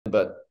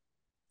but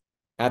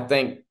I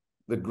think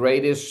the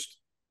greatest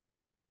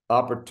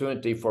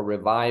opportunity for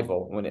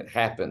revival, when it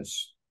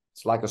happens,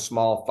 it's like a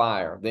small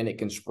fire, then it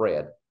can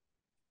spread.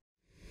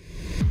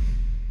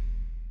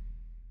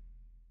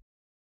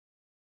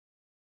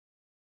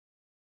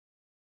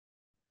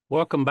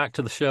 Welcome back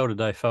to the show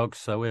today,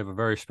 folks. We have a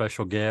very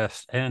special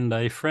guest and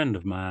a friend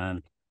of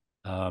mine,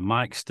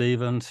 Mike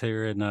Stevens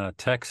here in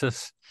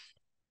Texas.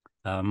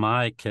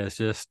 Mike has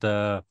just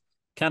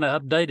kind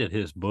of updated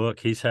his book.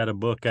 He's had a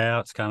book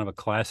out. It's kind of a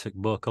classic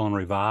book on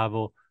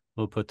revival.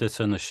 We'll put this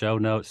in the show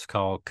notes,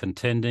 called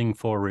Contending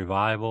For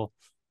Revival.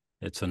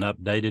 It's an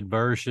updated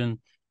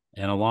version.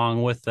 And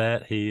along with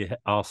that, he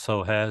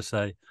also has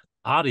a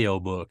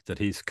audio book that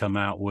he's come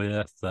out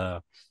with.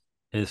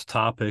 His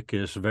topic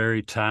is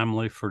very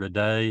timely for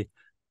today,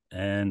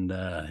 and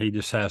he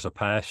just has a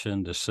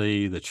passion to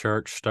see the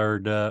church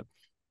stirred up,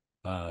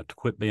 to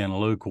quit being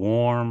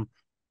lukewarm,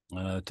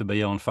 to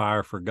be on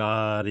fire for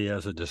God. He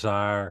has a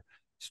desire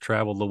to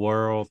travel the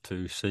world,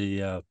 to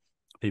see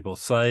people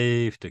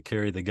saved, to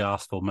carry the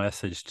gospel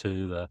message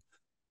to the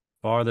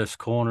farthest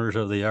corners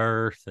of the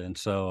earth. And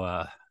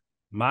so,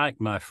 Mike,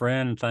 my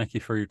friend, thank you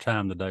for your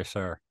time today,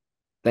 sir.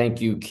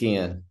 Thank you,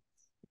 Ken,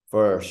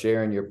 for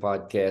sharing your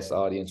podcast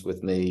audience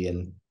with me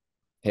and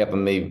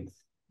helping me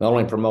not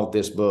only promote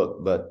this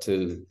book, but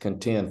to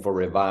contend for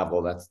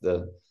revival. That's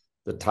the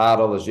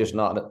title is just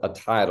not a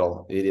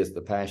title. It is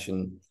the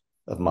passion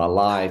of my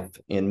life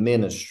in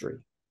ministry.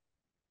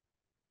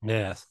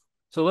 Yes.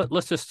 So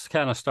let's just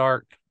kind of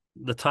start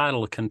the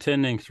title of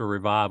Contending for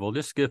Revival.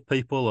 Just give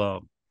people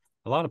a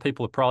lot of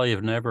people probably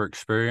have never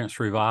experienced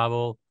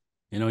revival.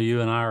 You know,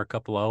 you and I are a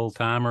couple of old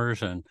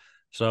timers. And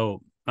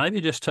so maybe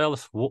just tell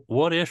us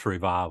what is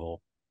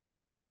revival?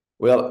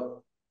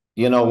 Well,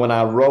 you know, when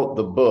I wrote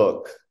the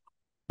book,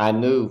 I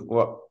knew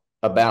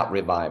about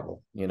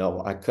revival. You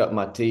know, I cut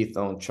my teeth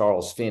on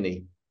Charles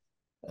Finney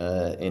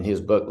in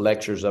his book,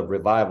 Lectures of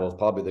Revival,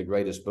 probably the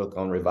greatest book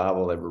on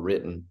revival ever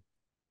written.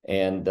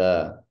 And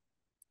I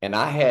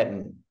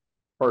hadn't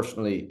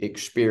personally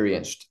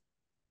experienced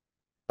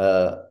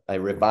a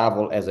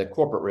revival as a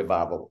corporate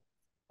revival.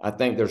 I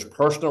think there's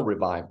personal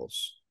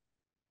revivals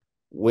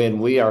when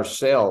we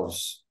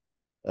ourselves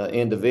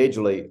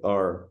individually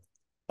are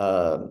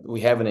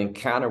we have an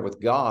encounter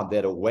with God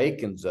that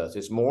awakens us.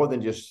 It's more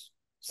than just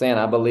saying,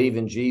 I believe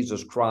in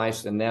Jesus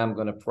Christ, and now I'm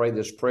going to pray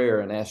this prayer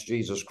and ask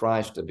Jesus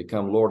Christ to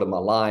become Lord of my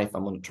life.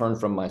 I'm going to turn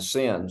from my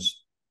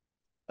sins.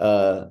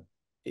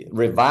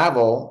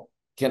 Revival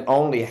can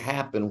only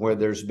happen where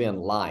there's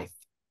been life.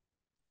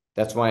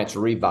 That's why it's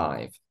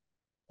revive.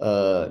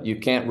 You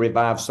can't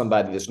revive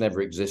somebody that's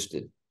never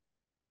existed.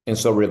 And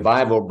so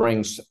revival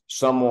brings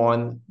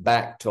someone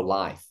back to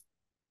life.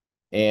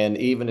 And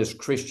even as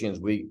Christians,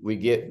 we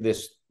get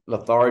this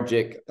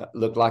lethargic,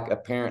 look like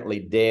apparently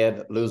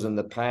dead, losing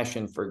the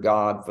passion for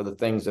God, for the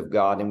things of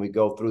God. And we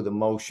go through the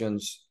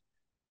motions,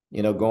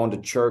 you know, going to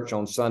church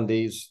on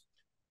Sundays,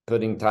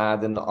 putting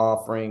tithe in the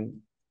offering,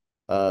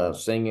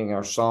 singing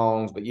our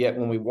songs. But yet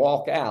when we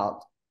walk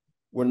out,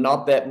 we're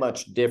not that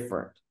much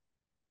different.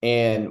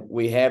 And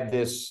we have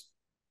this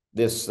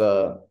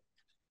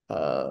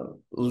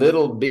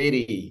little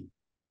bitty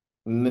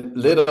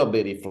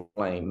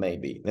flame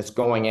maybe that's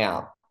going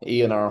out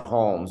in our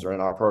homes or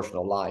in our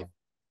personal life.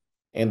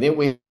 And then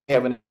we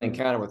have an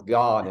encounter with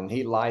God and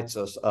he lights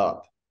us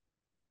up.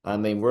 I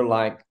mean, we're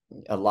like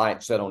a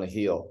light set on a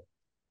hill.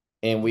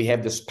 And we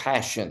have this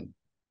passion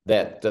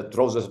that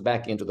throws us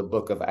back into the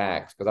book of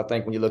Acts. Because I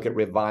think when you look at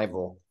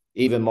revival,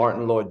 even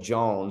Martin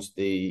Lloyd-Jones,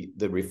 the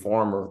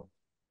reformer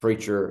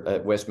preacher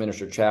at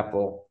Westminster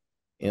Chapel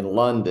in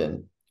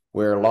London,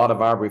 where a lot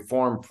of our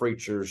Reformed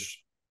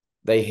preachers,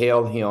 they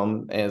hailed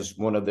him as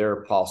one of their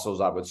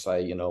apostles, I would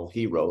say, you know,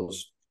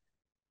 heroes.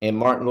 And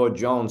Martin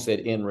Lloyd-Jones said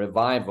in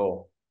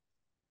revival,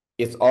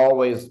 it's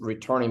always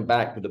returning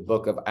back to the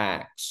book of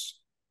Acts.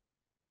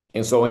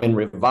 And so in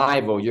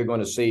revival, you're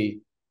going to see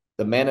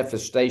the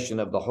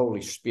manifestation of the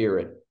Holy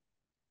Spirit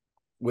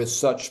with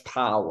such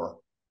power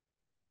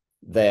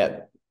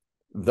that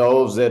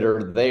those that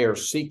are there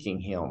seeking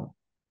him,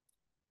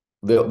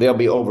 they'll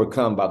be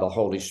overcome by the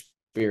Holy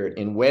Spirit.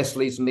 In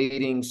Wesley's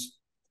meetings,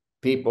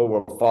 people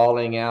were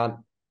falling out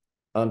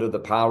under the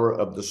power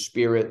of the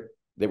Spirit.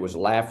 There was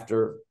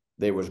laughter.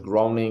 There was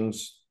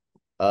groanings.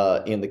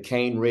 In the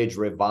Cane Ridge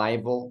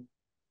revival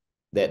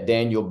that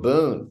Daniel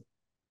Boone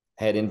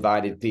had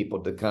invited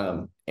people to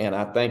come. And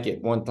I think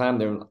at one time,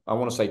 there, I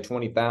want to say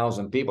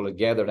 20,000 people had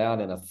gathered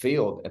out in a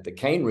field at the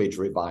Cane Ridge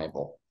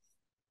revival.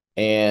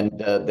 And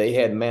they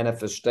had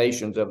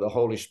manifestations of the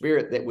Holy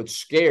Spirit that would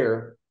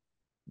scare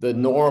the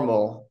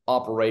normal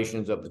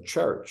operations of the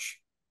church.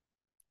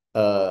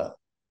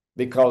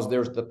 Because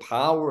there's the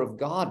power of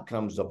God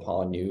comes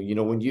upon you. You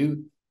know, when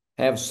you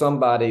have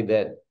somebody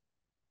that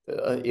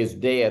is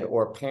dead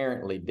or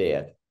apparently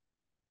dead,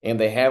 and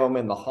they have them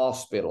in the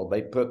hospital,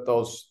 they put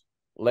those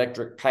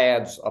electric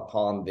pads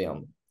upon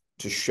them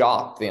to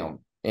shock them,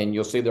 and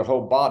you'll see their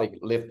whole body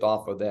lift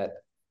off of that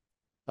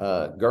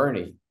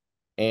gurney,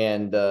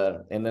 and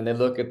then they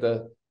look at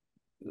the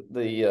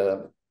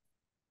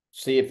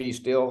see if he's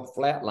still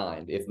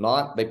flatlined. If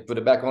not, they put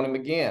it back on him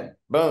again.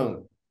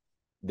 Boom.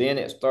 Then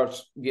it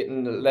starts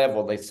getting the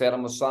level. They set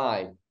him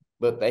aside,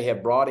 but they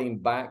have brought him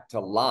back to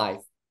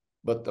life.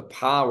 But the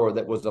power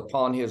that was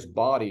upon his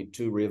body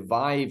to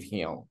revive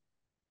him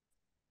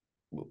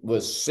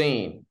was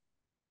seen.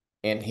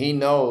 And he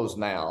knows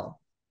now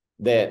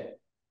that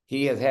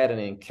he has had an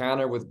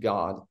encounter with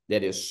God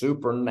that is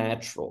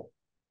supernatural.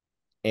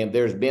 And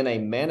there's been a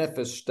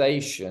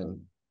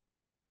manifestation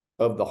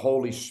of the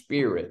Holy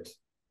Spirit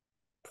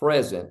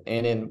present.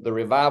 And in the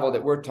revival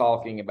that we're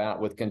talking about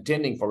with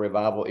Contending for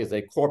Revival is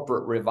a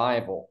corporate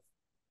revival,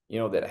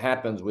 that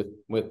happens with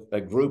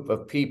a group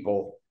of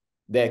people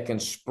that can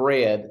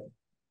spread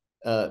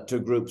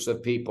to groups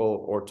of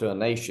people or to a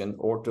nation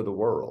or to the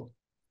world.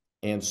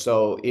 And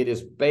so it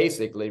is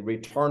basically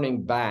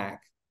returning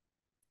back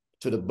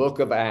to the book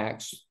of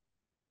Acts,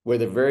 where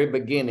the very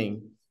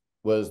beginning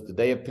was the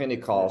day of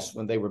Pentecost,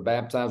 when they were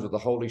baptized with the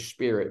Holy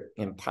Spirit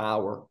in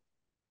power.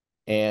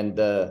 And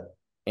the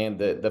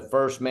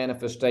first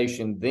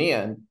manifestation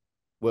then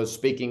was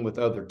speaking with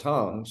other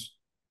tongues,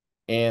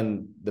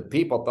 and the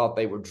people thought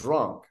they were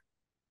drunk.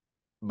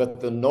 But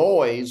the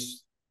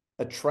noise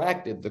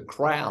attracted the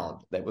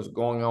crowd that was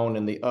going on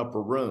in the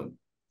upper room.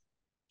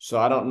 So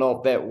I don't know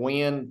if that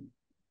wind,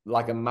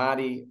 like a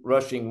mighty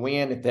rushing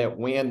wind, if that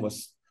wind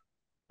was,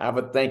 I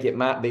would think it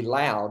might be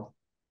loud,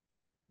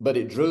 but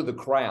it drew the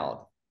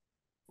crowd.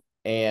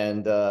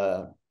 And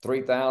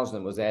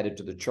 3,000 was added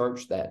to the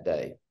church that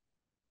day.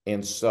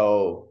 And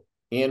so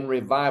in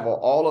revival,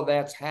 all of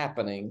that's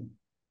happening.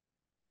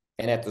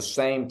 And at the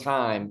same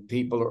time,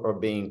 people are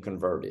being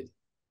converted.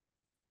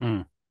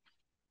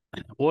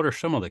 What are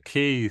some of the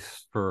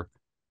keys for,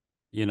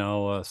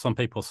 some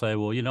people say,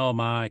 well,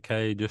 Mike,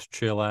 hey, just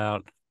chill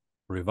out.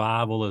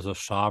 Revival is a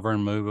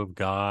sovereign move of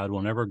God.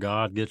 Whenever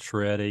God gets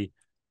ready,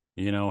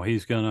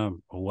 he's going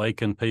to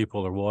awaken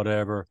people or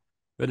whatever.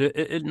 But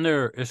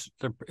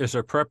is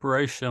there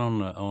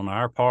preparation on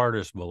our part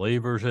as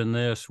believers in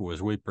this,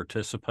 as we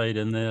participate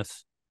in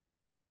this?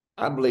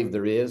 I believe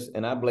there is,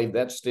 and I believe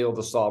that's still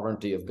the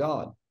sovereignty of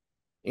God.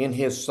 In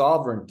his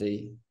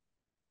sovereignty,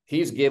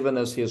 he's given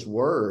us his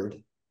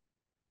word.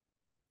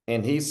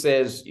 And he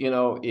says,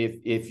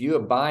 if you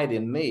abide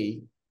in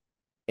me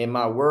and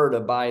my word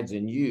abides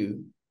in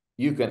you,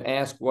 you can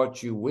ask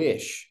what you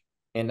wish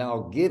and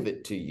I'll give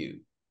it to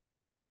you.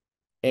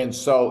 And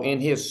so in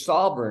his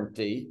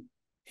sovereignty,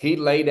 he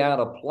laid out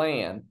a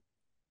plan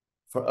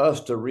for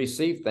us to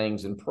receive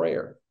things in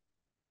prayer.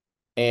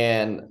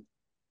 And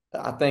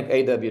I think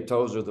A.W.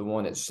 Tozer, the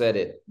one that said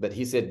it, but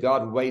he said,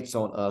 God waits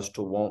on us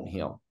to want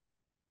him.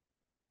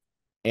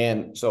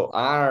 And so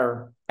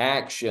our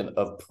action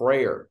of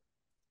prayer,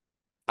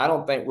 I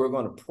don't think we're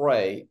going to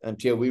pray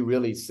until we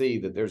really see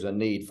that there's a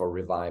need for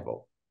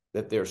revival,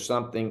 that there's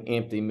something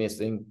empty,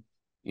 missing,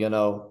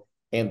 and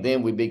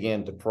then we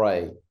begin to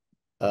pray.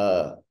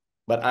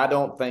 But I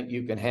don't think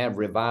you can have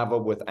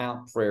revival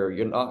without prayer.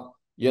 You're not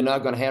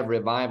going to have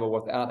revival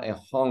without a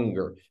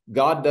hunger.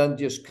 God doesn't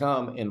just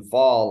come and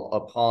fall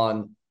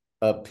upon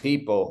a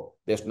people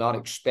that's not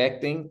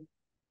expecting.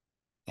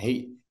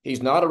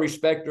 He's not a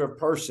respecter of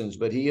persons,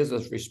 but he is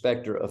a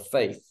respecter of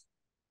faith.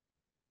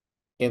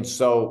 And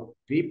so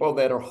people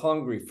that are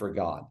hungry for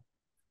God,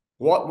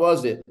 what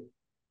was it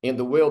in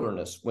the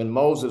wilderness when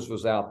Moses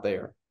was out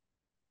there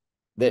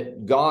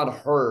that God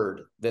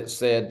heard that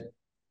said,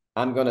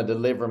 I'm going to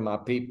deliver my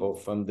people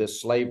from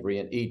this slavery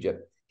in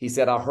Egypt? He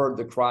said, I heard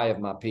the cry of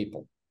my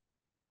people.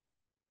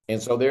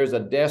 And so there's a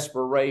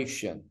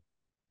desperation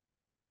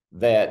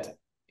that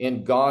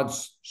in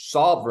God's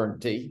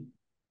sovereignty,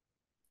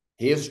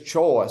 his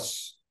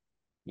choice,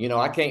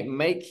 I can't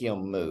make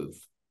him move.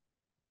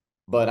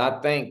 But I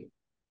think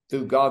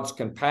through God's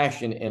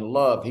compassion and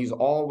love, he's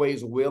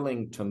always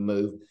willing to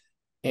move.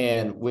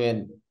 And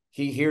when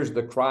he hears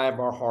the cry of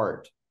our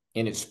heart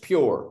and it's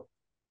pure,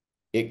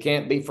 it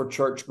can't be for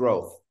church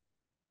growth.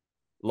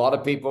 A lot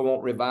of people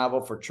want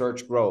revival for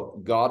church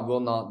growth. God will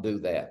not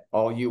do that.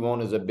 All you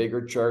want is a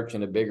bigger church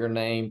and a bigger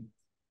name,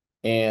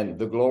 and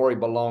the glory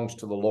belongs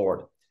to the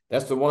Lord.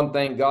 That's the one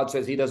thing God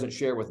says he doesn't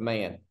share with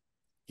man.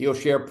 He'll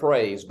share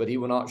praise, but he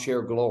will not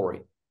share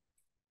glory.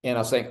 And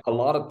I think a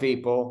lot of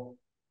people,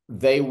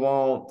 they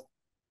want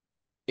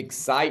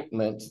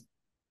excitement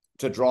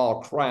to draw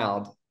a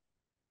crowd,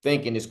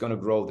 thinking it's going to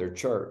grow their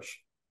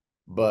church.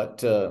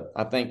 But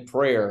I think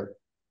prayer,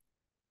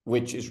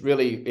 which is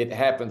really, it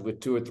happens with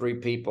 2 or 3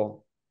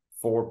 people,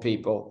 4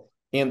 people.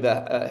 In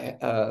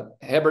the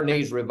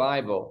Hebrides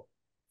revival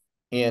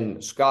in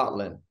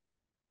Scotland,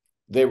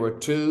 there were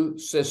 2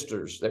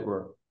 sisters that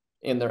were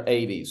in their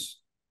 80s,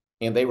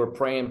 and they were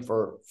praying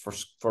for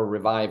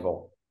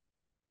revival.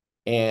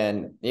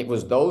 And it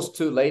was those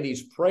 2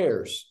 ladies'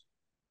 prayers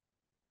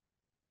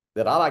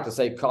that I like to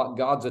say caught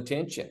God's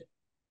attention.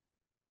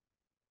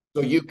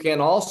 So you can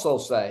also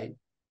say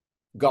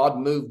God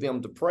moved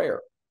them to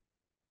prayer.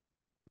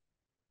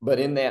 But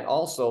in that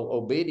also,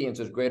 obedience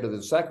is greater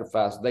than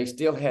sacrifice. They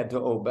still had to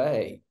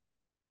obey.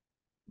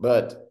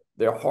 But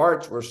their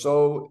hearts were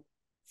so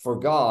for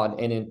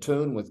God and in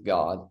tune with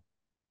God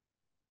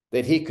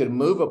that he could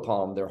move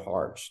upon their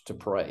hearts to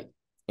pray.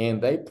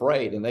 And they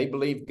prayed and they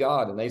believed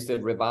God. And they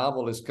said,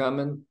 revival is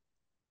coming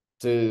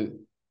to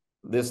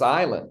this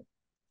island.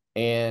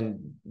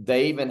 And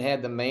they even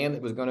had the man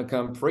that was going to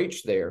come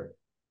preach there.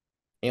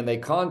 And they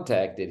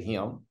contacted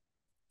him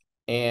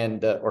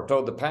and or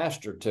told the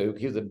pastor to.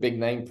 He was a big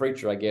name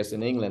preacher, I guess,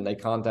 in England. They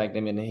contacted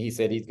him and he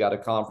said he's got a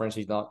conference,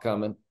 he's not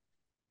coming.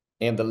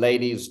 And the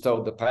ladies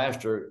told the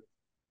pastor,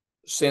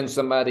 send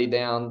somebody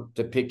down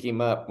to pick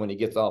him up when he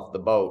gets off the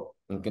boat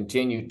and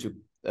continue to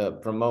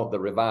promote the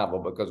revival,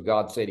 because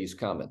God said he's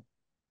coming.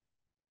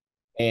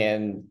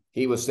 And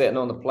he was sitting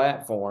on the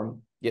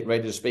platform getting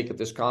ready to speak at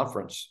this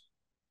conference,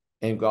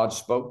 and God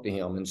spoke to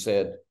him and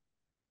said,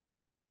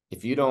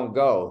 if you don't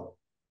go,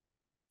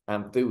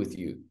 I'm through with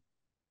you.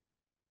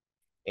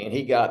 And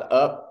he got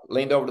up,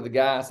 leaned over to the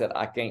guy, said,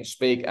 I can't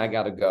speak, I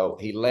got to go.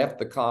 He left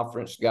the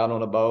conference, got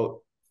on a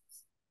boat,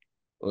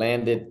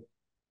 landed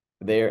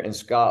there in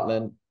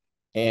Scotland,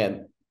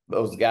 and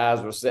those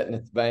guys were sitting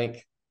at the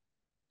bank.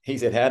 He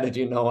said, how did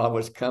you know I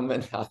was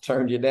coming? I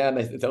turned you down.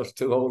 They said, those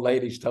two old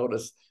ladies told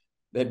us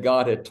that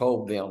God had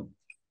told them.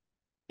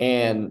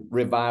 And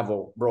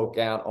revival broke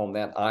out on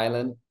that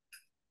island.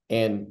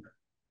 And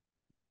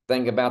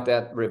thing about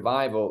that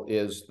revival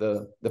is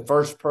the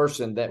first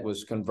person that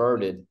was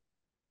converted,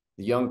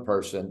 the young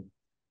person,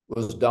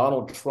 was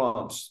Donald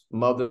Trump's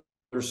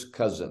mother's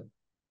cousin.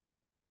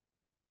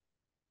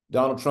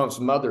 Donald Trump's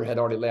mother had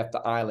already left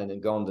the island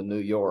and gone to New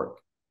York.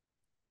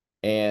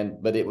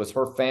 But it was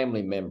her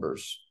family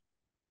members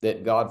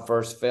that God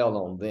first fell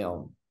on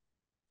them.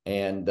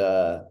 And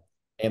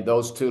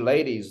those two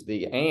ladies,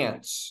 the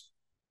aunts,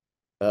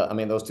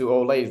 those two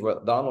old ladies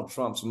were Donald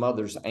Trump's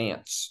mother's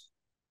aunts.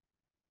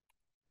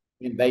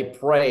 And they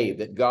prayed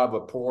that God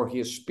would pour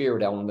his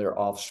spirit out on their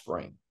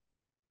offspring.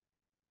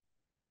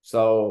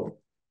 So,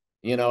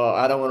 I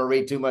don't want to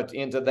read too much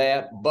into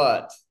that,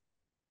 but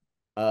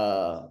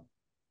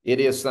it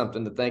is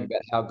something to think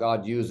about how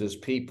God uses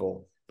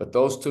people. But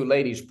those two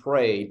ladies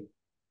prayed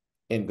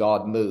and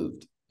God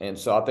moved. And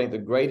so I think the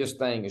greatest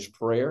thing is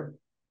prayer.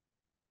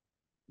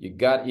 You're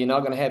not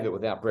going to have it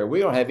without prayer. We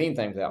don't have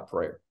anything without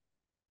prayer.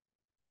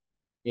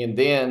 And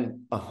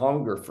then a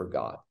hunger for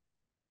God.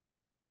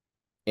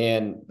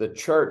 And the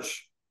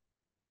church,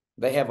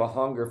 they have a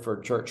hunger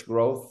for church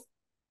growth.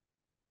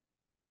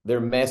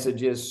 Their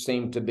messages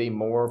seem to be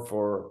more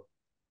for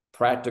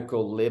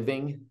practical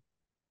living,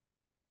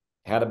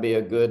 how to be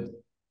a good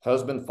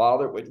husband,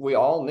 father, which we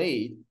all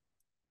need,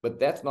 but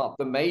that's not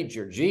the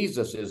major.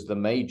 Jesus is the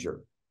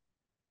major.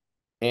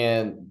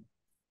 And,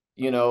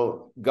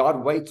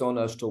 God waits on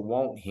us to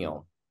want him.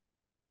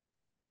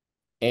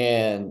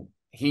 And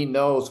he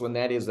knows when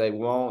that is a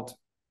want,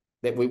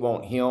 that we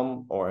want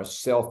him, or a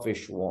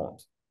selfish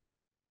want.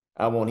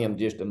 I want him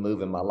just to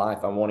move in my life.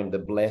 I want him to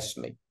bless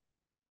me.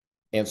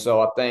 And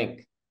so I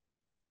think,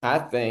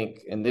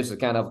 and this is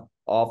kind of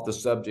off the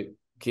subject,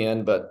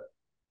 Ken, but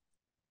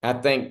I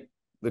think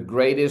the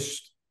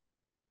greatest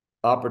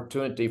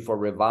opportunity for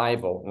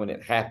revival, when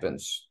it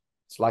happens,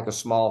 it's like a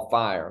small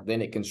fire,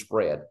 then it can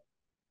spread.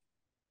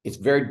 It's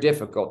very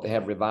difficult to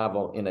have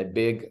revival in a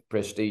big,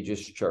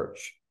 prestigious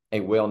church, a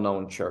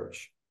well-known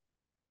church,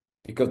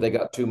 because they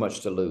got too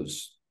much to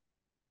lose.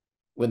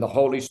 When the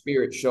Holy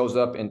Spirit shows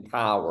up in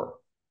power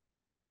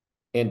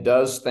and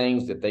does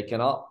things that they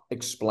cannot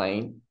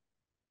explain,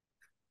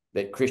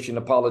 that Christian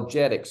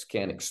apologetics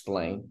can't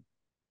explain,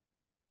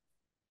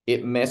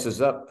 it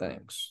messes up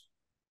things.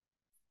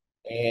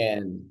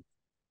 And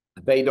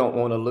they don't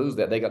want to lose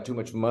that. They got too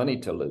much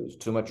money to lose,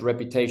 too much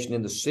reputation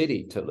in the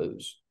city to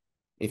lose.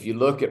 If you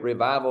look at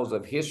revivals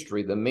of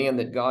history, the men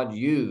that God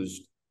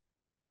used,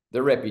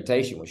 their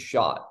reputation was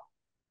shot.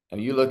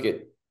 And you look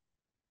at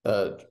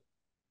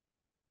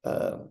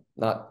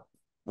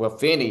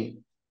Finney,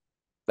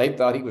 they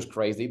thought he was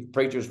crazy. The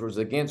preachers was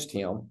against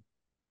him.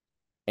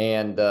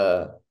 And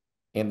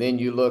then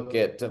you look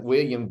at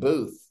William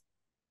Booth.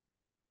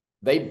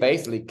 They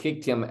basically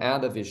kicked him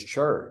out of his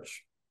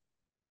church.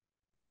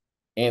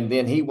 And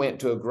then he went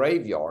to a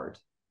graveyard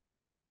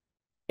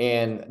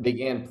and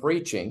began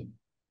preaching.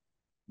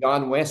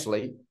 John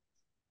Wesley,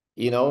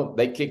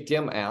 they kicked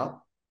him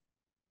out.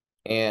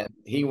 And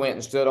he went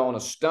and stood on a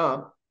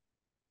stump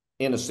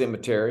in a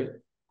cemetery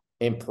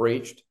and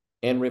preached,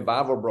 and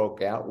revival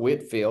broke out.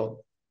 Whitfield.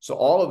 So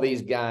all of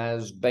these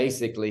guys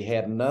basically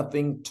had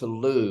nothing to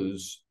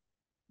lose.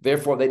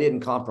 Therefore, they didn't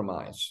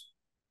compromise.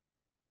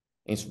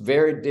 It's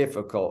very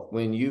difficult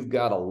when you've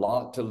got a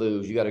lot to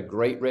lose. You got a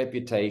great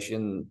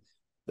reputation.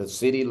 The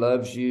city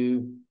loves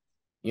you.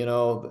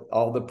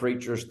 All the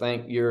preachers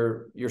think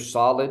you're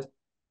solid,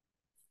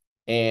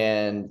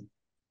 and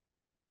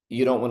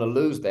you don't want to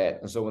lose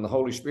that. And so when the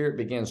Holy Spirit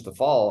begins to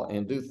fall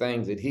and do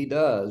things that he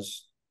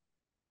does,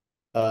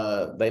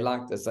 they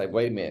like to say,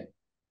 wait a minute,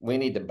 we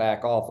need to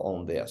back off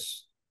on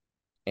this.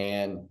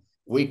 And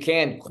we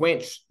can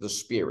quench the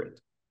Spirit.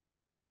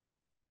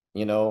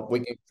 We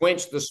can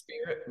quench the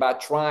Spirit by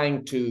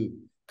trying to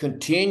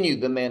continue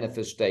the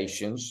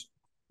manifestations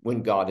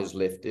when God is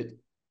lifted.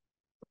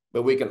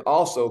 But we can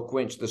also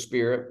quench the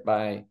Spirit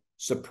by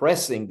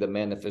suppressing the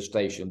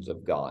manifestations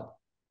of God.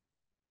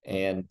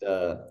 And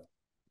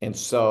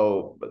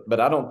so, but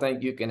I don't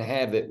think you can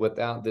have it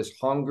without this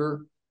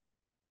hunger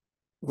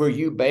where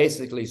you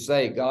basically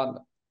say, God,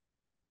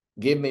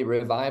 give me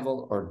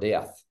revival or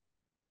death,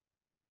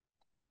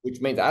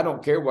 which means I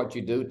don't care what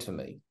you do to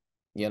me.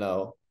 You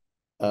know,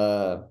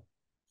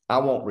 I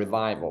want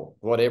revival,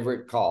 whatever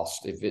it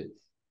costs. If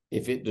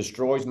it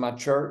destroys my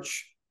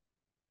church,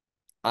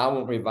 I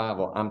want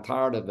revival. I'm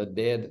tired of a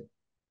dead,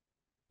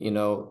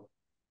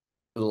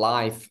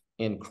 life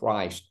in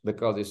Christ,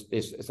 because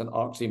it's an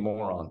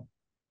oxymoron.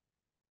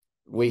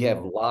 We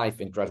have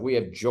life in Christ. We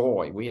have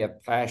joy. We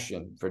have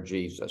passion for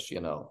Jesus,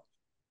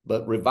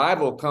 But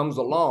revival comes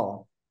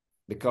along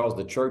because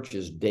the church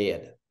is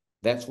dead.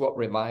 That's what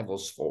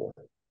revival's for.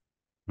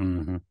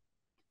 Mm-hmm.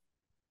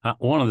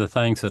 One of the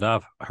things that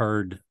I've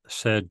heard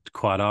said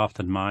quite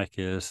often, Mike,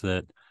 is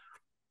that,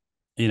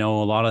 a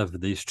lot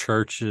of these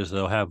churches,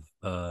 they'll have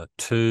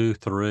 2,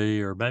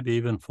 3, or maybe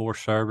even 4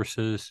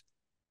 services,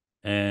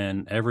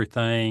 and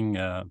everything,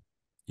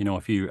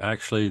 if you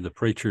actually, the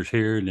preacher's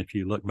here, and if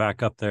you look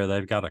back up there,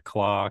 they've got a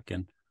clock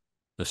and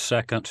the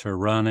seconds are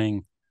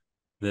running,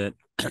 that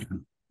I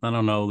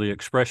don't know, the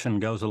expression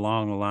goes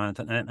along the lines,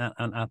 and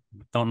I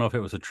don't know if it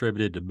was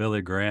attributed to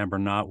Billy Graham or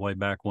not way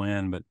back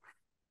when, but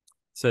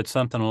said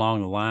something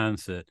along the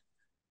lines that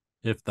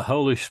if the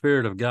Holy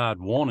Spirit of God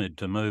wanted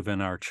to move in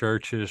our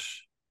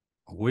churches,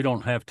 we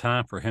don't have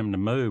time for him to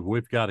move.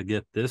 We've got to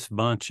get this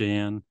bunch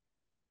in,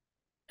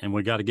 and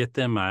we got to get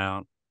them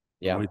out.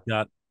 Yeah.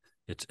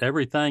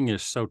 Everything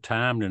is so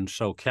timed and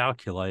so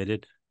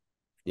calculated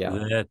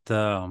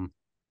that,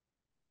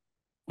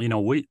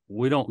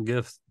 we don't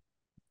give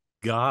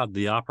God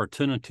the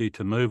opportunity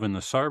to move in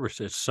the service.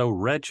 It's so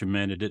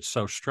regimented. It's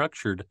so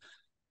structured.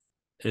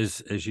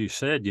 As you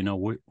said,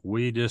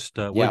 we just,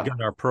 we've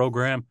got our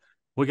program.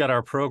 We got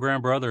our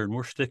program, brother, and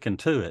we're sticking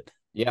to it.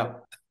 Yeah.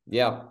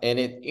 Yeah. And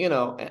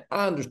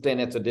I understand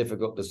that's a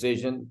difficult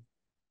decision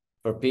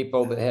for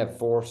people that have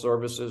 4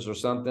 services or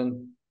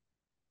something.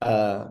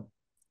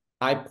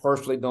 I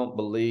personally don't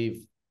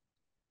believe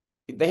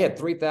they had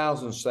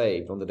 3,000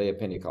 saved on the day of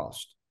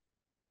Pentecost.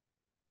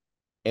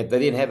 If they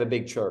didn't have a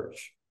big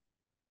church,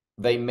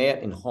 they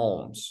met in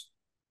homes.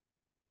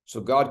 So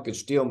God could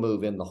still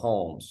move in the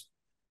homes.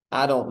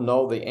 I don't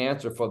know the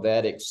answer for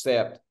that,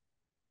 except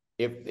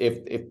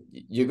if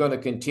you're going to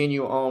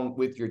continue on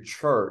with your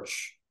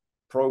church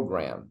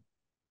program,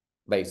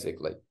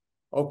 basically.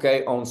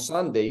 Okay, on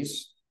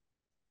Sundays,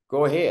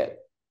 go ahead,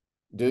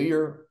 do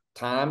your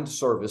timed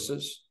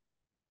services,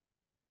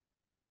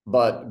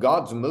 but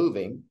God's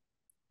moving,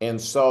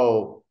 and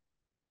so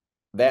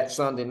that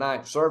Sunday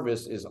night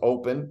service is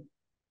open,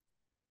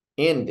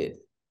 ended,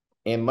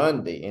 and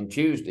Monday and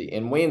Tuesday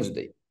and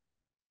Wednesday.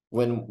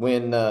 When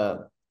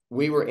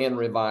we were in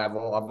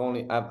revival,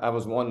 I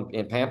was one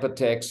in Pampa,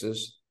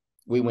 Texas.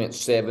 We went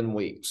 7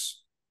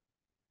 weeks.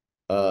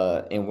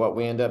 And what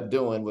we ended up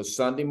doing was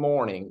Sunday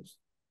mornings,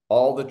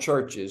 all the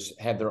churches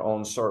had their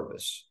own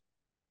service.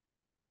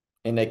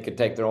 And they could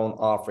take their own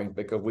offering,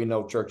 because we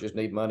know churches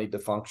need money to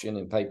function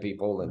and pay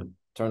people and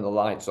turn the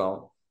lights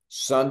on.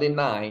 Sunday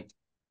night,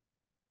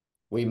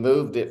 we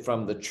moved it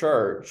from the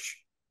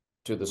church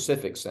to the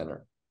Civic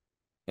Center.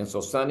 And so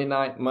Sunday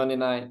night, Monday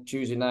night,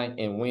 Tuesday night,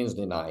 and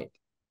Wednesday night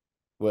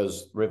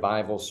was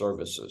revival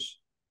services.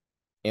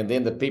 And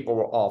then the people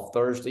were off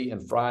Thursday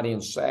and Friday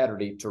and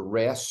Saturday to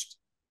rest,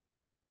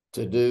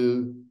 to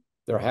do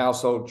their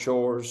household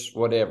chores,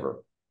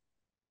 whatever.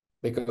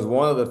 Because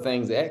one of the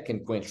things that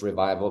can quench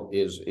revival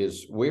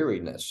is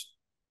weariness.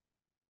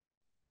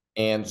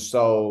 And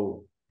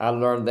so I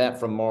learned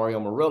that from Mario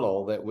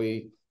Murillo, that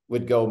we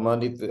would go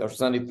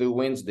Sunday through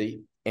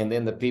Wednesday, and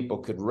then the people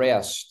could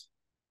rest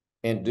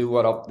and do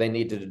what they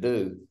needed to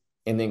do,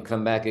 and then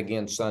come back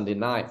again Sunday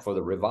night for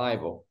the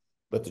revival.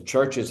 But the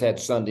churches had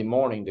Sunday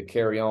morning to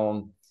carry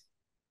on,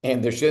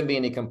 and there shouldn't be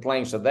any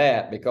complaints of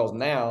that, because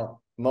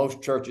now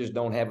most churches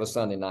don't have a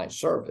Sunday night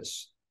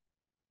service.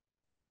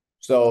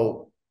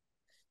 So,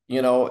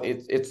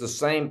 it's the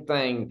same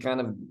thing, kind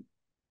of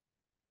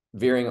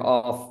veering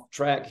off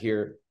track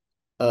here.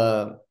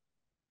 A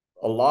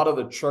lot of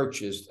the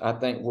churches, I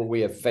think, where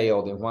we have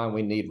failed and why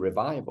we need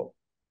revival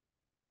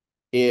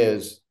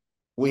is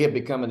we have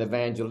become an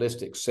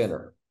evangelistic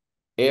center.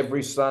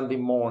 Every Sunday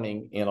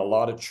morning in a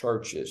lot of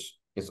churches,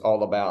 it's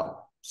all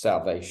about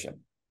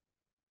salvation.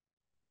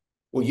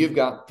 Well, you've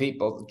got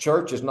people, the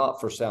church is not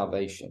for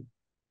salvation.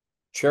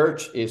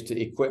 Church is to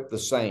equip the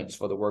saints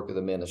for the work of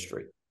the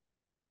ministry.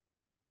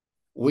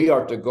 We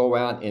are to go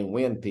out and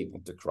win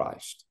people to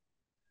Christ.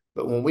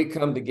 But when we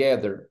come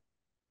together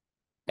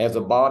as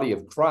a body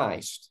of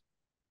Christ,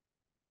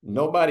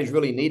 nobody's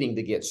really needing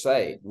to get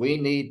saved. We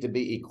need to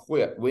be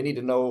equipped. We need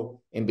to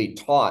know and be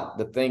taught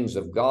the things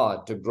of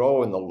God to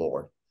grow in the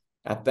Lord.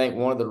 I think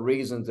one of the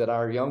reasons that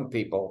our young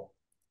people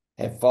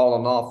have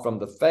fallen off from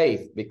the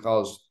faith,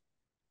 because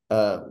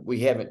we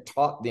haven't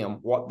taught them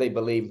what they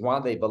believe, why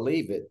they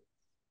believe it.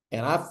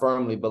 And I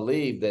firmly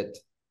believe that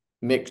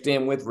mixed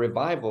in with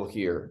revival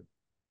here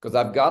because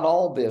I've got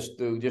all this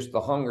through just the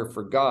hunger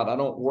for God. I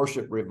don't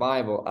worship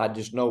revival. I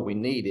just know we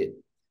need it.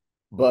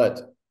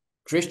 But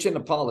Christian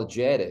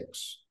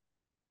apologetics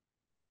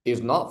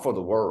is not for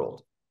the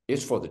world.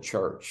 It's for the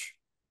church.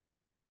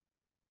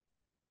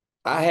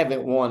 I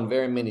haven't won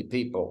very many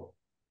people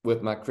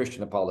with my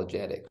Christian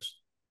apologetics,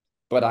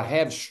 but I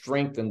have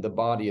strengthened the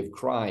body of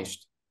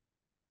Christ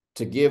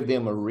to give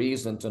them a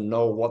reason to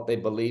know what they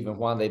believe and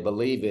why they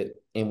believe it.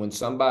 And when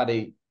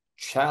somebody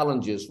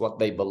challenges what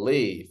they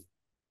believe,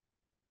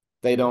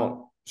 they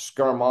don't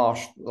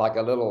skirmish like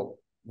a little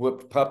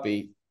whipped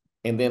puppy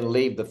and then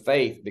leave the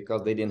faith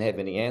because they didn't have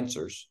any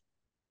answers.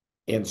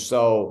 And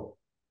so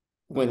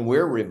when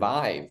we're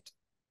revived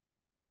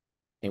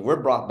and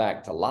we're brought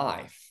back to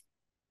life,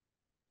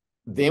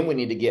 then we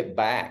need to get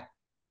back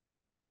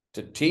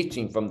to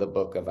teaching from the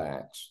book of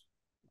Acts,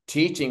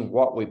 teaching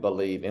what we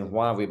believe and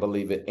why we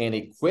believe it, and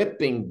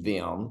equipping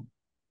them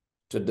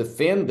to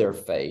defend their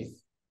faith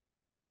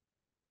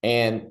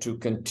and to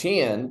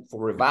contend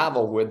for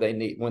revival where they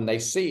need, when they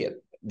see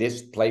it.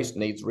 This place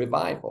needs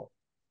revival.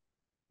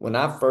 When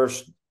I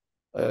first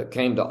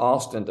came to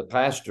Austin to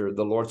pastor,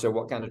 the Lord said,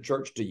 "What kind of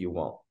church do you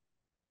want?"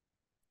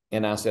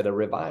 And I said, "A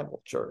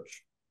revival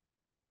church."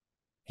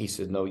 He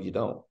said, "No, you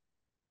don't."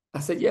 I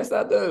said, "Yes,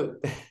 I do."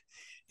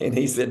 And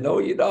he said, "No,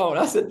 you don't."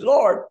 I said,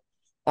 "Lord,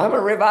 I'm a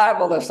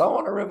revivalist. I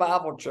want a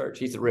revival church."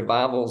 He said,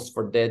 "Revivals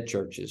for dead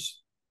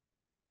churches.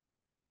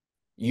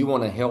 You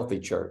want a healthy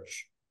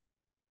church.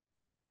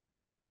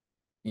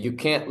 You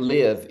can't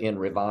live in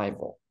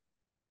revival.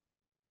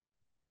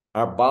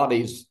 Our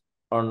bodies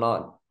are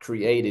not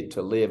created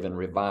to live in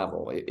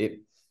revival."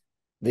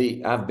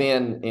 I've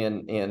been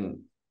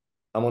in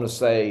I want to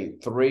say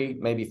 3,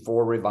 maybe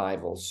 4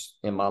 revivals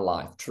in my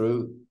life,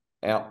 true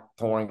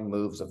outpouring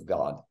moves of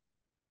God.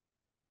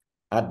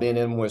 I've been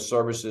in where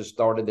services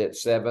started at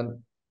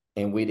 7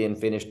 and we didn't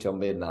finish till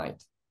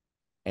midnight.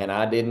 And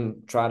I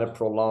didn't try to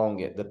prolong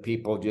it. The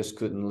people just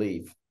couldn't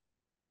leave.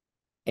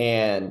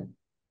 And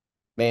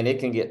man, it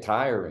can get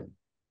tiring.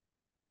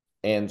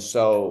 And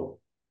so,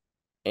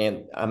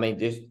 and I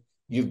mean,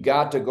 you've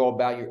got to go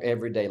about your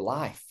everyday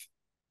life,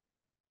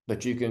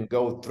 but you can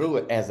go through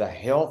it as a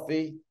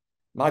healthy.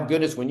 My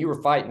goodness, when you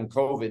were fighting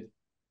COVID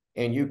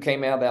and you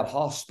came out of that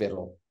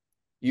hospital,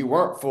 you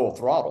weren't full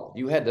throttle.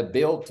 You had to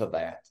build to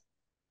that.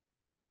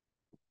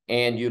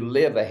 And you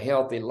live a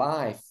healthy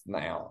life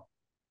now.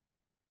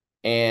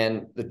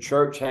 And the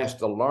church has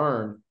to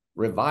learn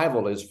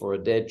revival is for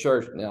a dead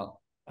church. Now,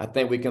 I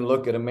think we can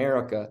look at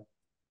America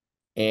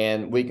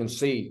and we can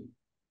see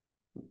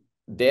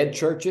dead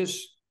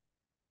churches,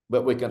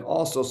 but we can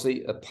also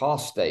see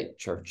apostate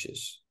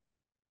churches.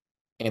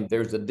 And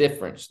there's a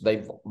difference.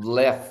 They've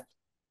left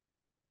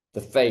the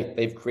faith.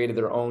 They've created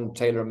their own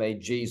tailor-made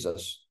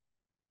Jesus.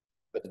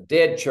 But the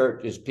dead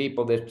church is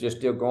people that's just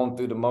still going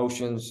through the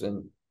motions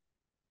and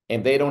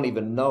they don't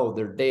even know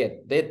they're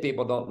dead. Dead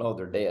people don't know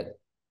they're dead.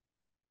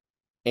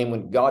 And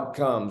when God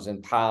comes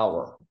in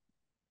power,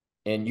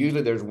 and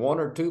usually there's 1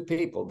 or 2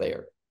 people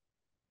there,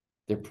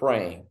 they're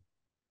praying,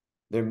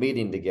 they're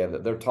meeting together,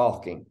 they're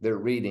talking, they're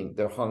reading,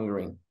 they're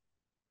hungering.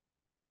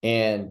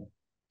 And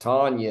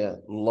Tanya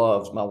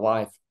loves, my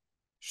wife,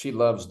 she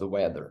loves the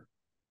weather.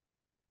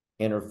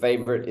 And her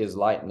favorite is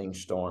lightning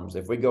storms.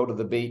 If we go to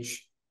the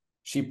beach,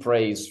 she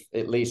prays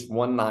at least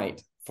one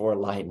night for a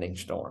lightning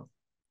storm.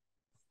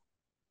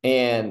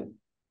 And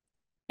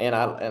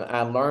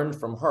I learned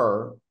from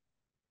her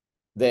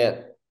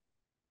that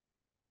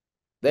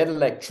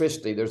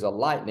electricity, there's a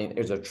lightning,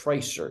 there's a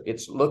tracer.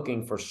 It's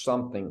looking for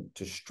something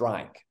to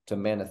strike, to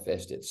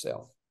manifest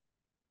itself.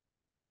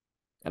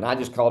 And I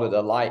just called it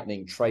a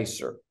lightning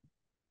tracer.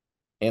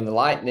 And the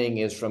lightning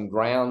is from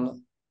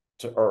ground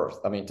to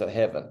earth, to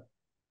heaven.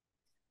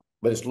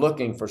 But it's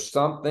looking for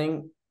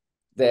something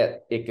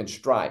that it can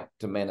strike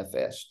to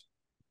manifest.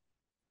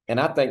 And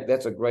I think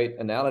that's a great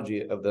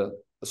analogy of the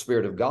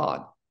Spirit of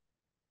God.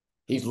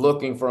 He's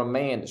looking for a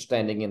man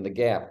standing in the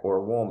gap, or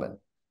a woman,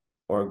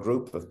 or a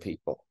group of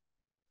people.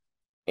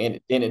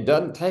 And it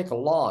doesn't take a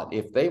lot.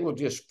 If they will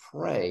just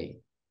pray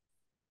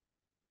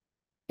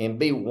and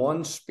be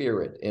one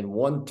spirit in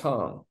one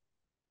tongue,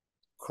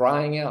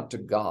 crying out to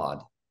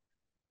God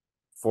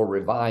for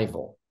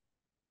revival.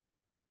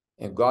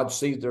 And God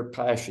sees their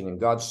passion and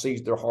God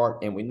sees their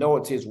heart. And we know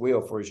it's his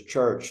will for his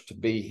church to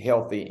be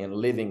healthy and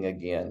living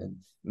again and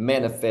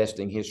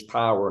manifesting his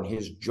power and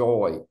his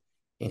joy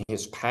and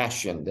his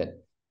passion,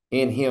 that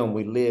in him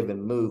we live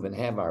and move and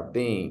have our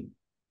being.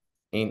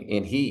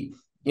 And he,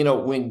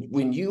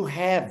 when you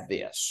have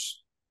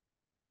this,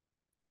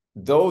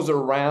 those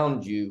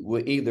around you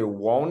will either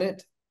want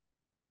it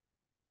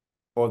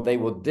or they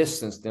will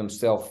distance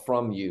themselves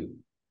from you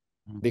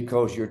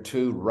because you're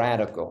too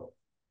radical.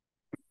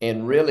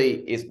 And really,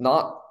 it's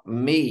not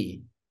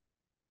me,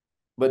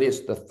 but it's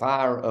the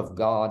fire of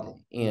God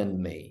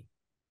in me.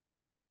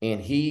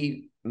 And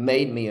he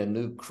made me a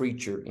new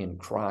creature in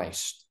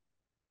Christ.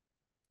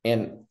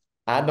 And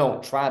I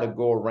don't try to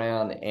go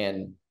around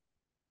and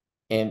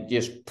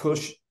just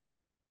push.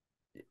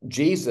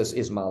 Jesus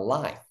is my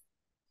life.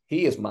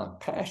 He is my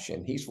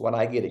passion. He's what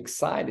I get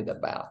excited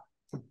about.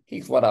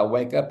 He's what I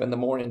wake up in the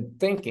morning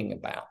thinking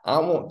about.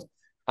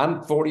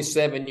 I'm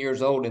 47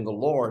 years old in the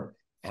Lord,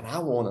 and I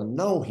want to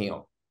know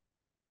him.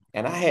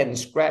 And I hadn't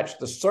scratched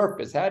the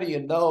surface. How do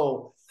you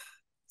know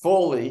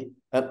fully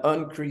an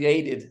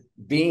uncreated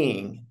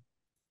being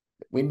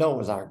that we know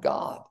is our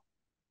God?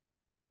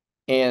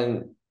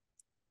 And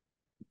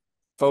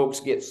folks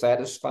get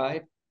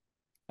satisfied.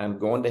 I'm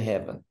going to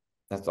heaven.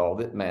 That's all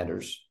that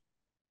matters.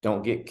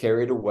 Don't get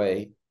carried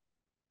away,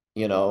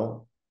 you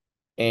know,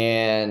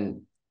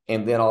 and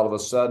then all of a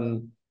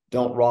sudden,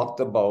 don't rock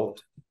the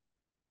boat.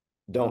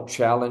 Don't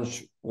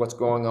challenge what's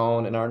going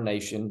on in our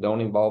nation.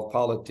 Don't involve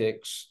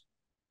politics.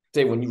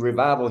 See, when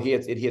revival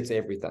hits, it hits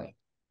everything.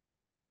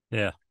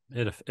 Yeah,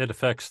 it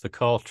affects the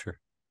culture.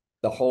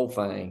 The whole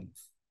thing.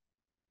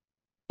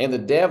 And the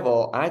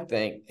devil, I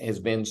think, has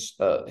been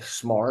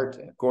smart.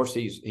 Of course,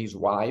 he's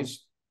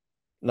wise,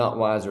 not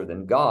wiser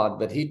than God,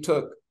 but he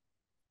took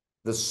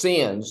the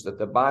sins that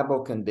the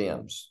Bible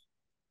condemns,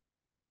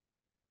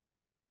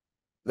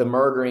 the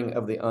murdering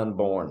of the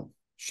unborn,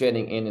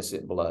 shedding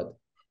innocent blood,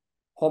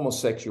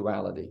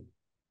 homosexuality,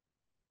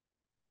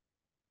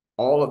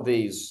 all of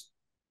these,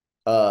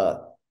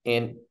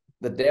 and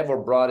the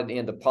devil brought it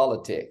into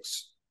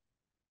politics.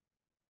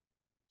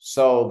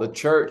 So the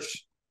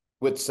church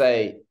would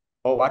say,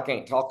 oh, I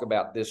can't talk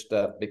about this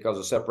stuff because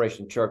of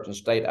separation of church and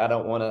state. I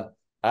don't want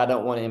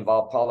to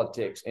involve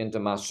politics into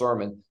my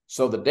sermon.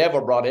 So the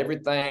devil brought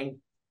everything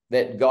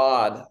that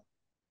God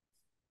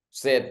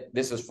said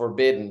this is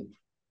forbidden,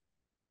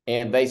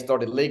 and they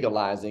started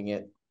legalizing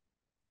it.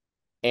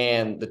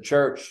 And the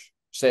church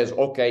says,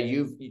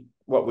 okay,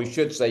 what we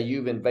should say,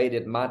 you've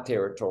invaded my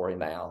territory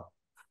now.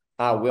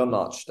 I will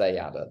not stay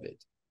out of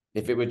it.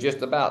 If it was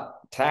just about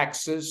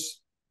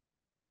taxes,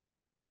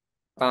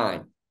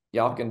 fine.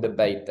 Y'all can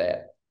debate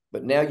that.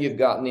 But now you've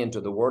gotten into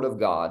the Word of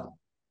God,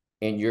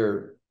 and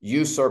you're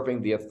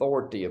usurping the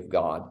authority of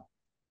God.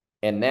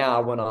 And now I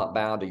will not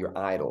bow to your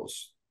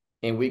idols.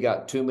 And we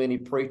got too many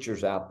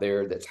preachers out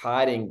there that's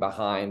hiding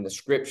behind the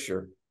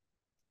Scripture,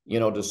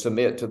 to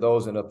submit to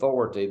those in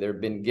authority. They've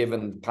been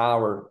given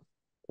power.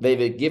 They've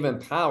been given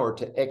power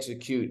to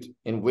execute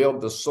and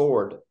wield the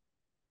sword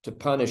to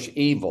punish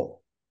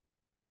evil.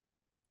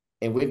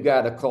 And we've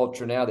got a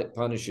culture now that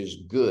punishes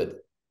good.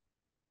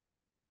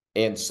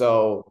 And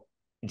so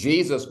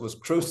Jesus was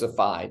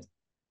crucified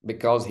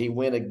because he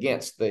went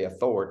against the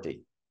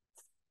authority,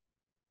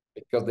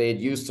 because they had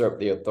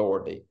usurped the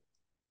authority.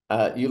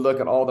 You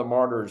look at all the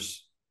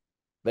martyrs,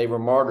 they were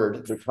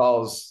martyred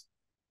because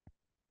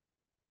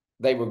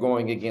they were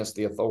going against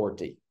the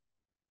authority.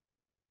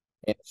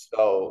 And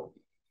so,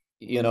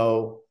 you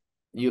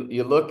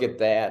look at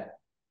that,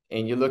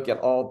 and you look at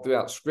all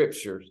throughout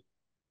Scripture,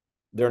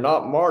 they're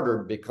not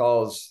martyred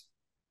because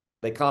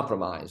they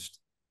compromised.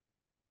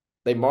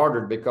 They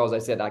martyred because they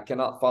said, I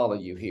cannot follow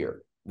you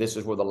here. This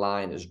is where the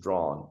line is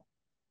drawn.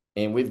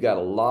 And we've got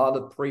a lot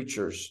of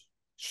preachers,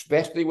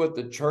 especially with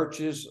the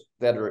churches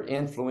that are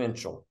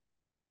influential,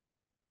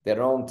 that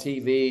are on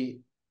TV,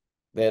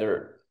 that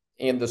are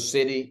in the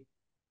city,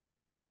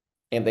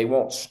 and they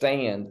won't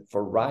stand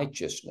for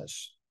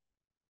righteousness.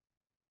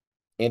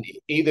 And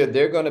either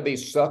they're going to be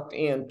sucked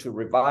into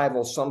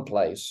revival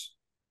someplace,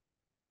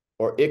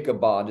 or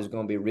Ichabod is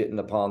going to be written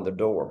upon the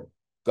door.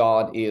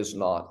 God is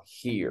not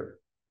here.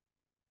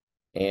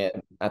 And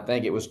I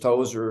think it was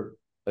Tozer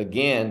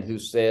again who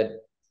said,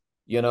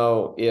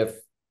 if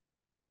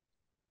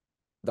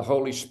the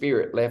Holy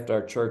Spirit left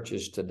our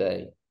churches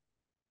today,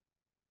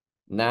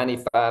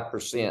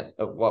 95%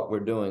 of what we're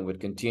doing would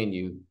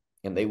continue,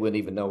 and they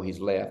wouldn't even know he's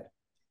left.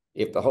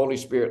 If the Holy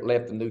Spirit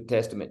left the New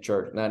Testament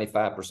church,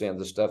 95% of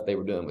the stuff they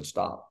were doing would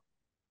stop.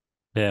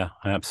 Yeah,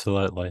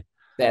 absolutely.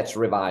 That's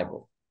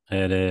revival.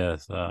 It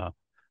is.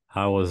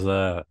 I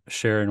was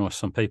sharing with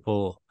some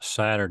people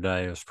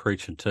Saturday. I was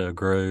preaching to a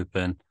group,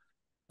 and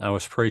I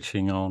was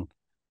preaching on,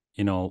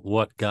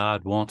 what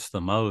God wants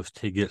the most,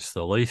 he gets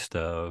the least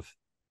of.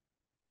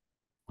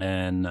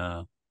 And,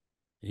 a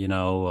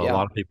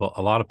lot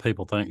of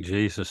people think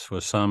Jesus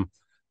was some,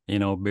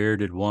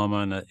 bearded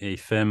woman,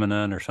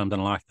 effeminate or something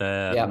like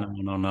that. Yeah.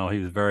 No. He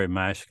was very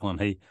masculine.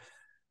 He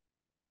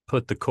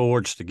put the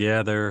cords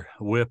together,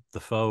 whipped the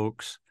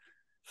folks,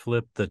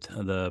 flipped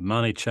the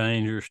money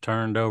changers,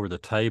 turned over the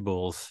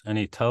tables, and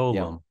he told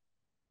them,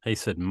 he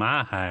said,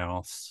 my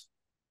house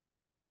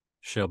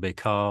shall be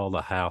called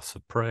a house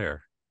of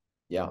prayer.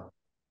 Yeah.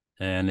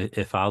 And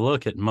if I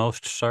look at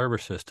most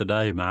services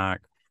today,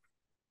 Mike,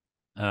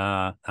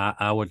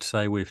 I would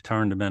say we've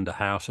turned them into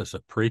houses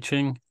of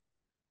preaching.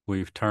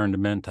 We've turned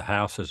them into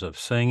houses of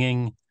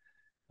singing.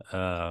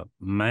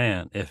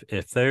 Man,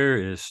 if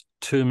there's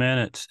 2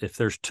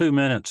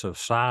 minutes of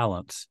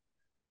silence,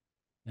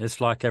 it's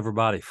like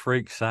everybody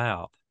freaks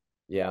out.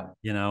 Yeah.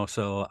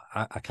 So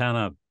I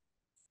kind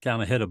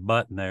of hit a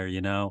button there,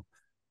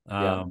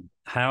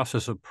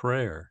 houses of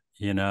prayer,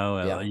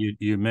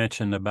 you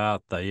mentioned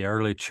about the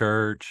early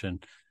church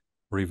and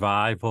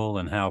revival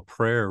and how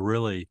prayer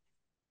really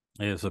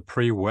is a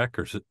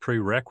prerequisite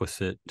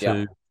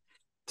to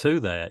to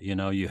that.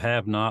 You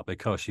have not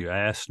because you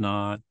ask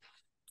not.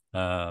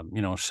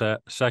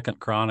 Second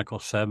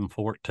Chronicles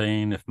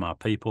 7:14, if my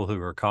people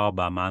who are called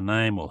by my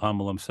name will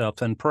humble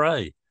themselves and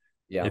pray.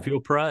 Yeah. If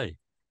you'll pray,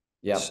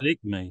 Yeah.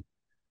 seek me.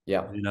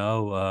 Yeah. I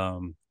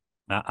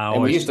And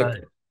always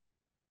say,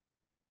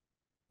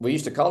 we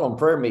used to call them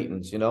prayer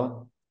meetings,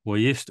 we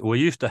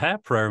used to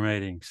have prayer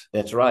meetings.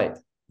 That's right.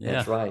 Yeah.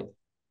 That's right.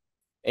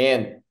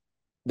 And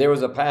there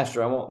was a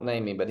pastor, I won't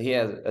name him, but he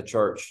had a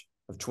church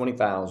of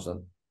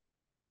 20,000.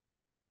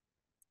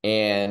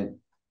 And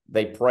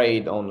they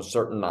prayed on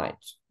certain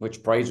nights,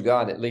 which, praise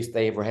God, at least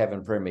they were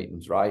having prayer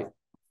meetings, right?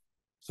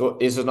 So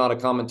this is not a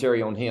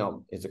commentary on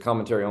him. It's a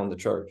commentary on the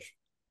church.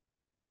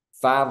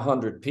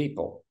 500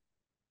 people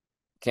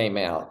came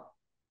out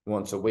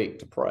once a week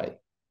to pray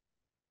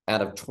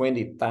out of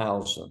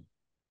 20,000.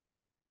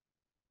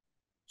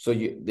 So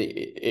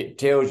it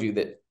tells you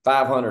that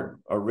 500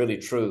 are really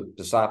true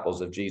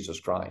disciples of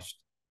Jesus Christ.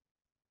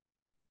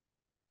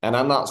 And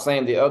I'm not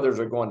saying the others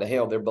are going to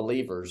hell. They're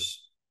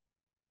believers,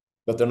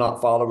 but they're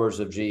not followers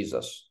of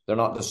Jesus. They're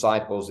not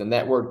disciples. And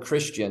that word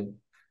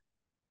Christian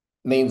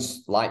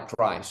means like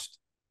Christ.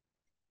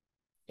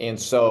 And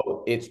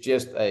so it's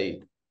just a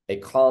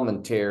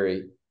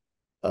commentary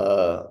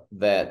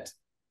that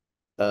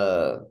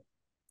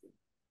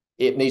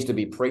it needs to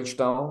be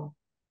preached on.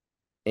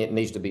 It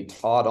needs to be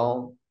taught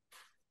on.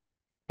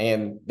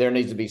 And there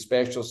needs to be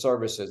special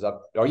services.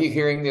 Are you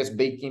hearing this,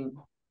 Beacon?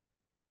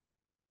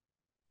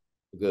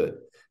 Good.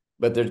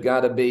 But there's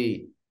got to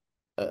be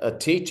a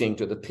teaching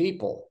to the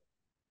people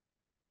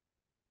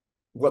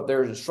what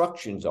their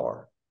instructions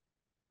are,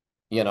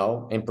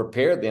 and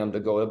prepare them to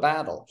go to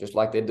battle, just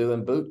like they do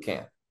in boot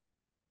camp.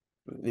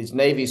 These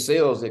Navy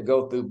SEALs that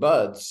go through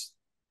buds,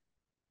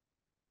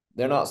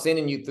 they're not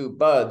sending you through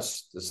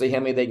buds to see how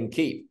many they can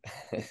keep.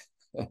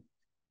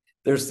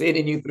 They're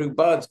sending you through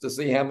buds to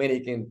see how many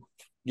can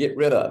get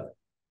rid of.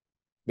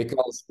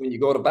 Because when you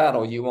go to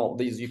battle, you want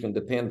these you can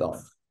depend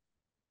on.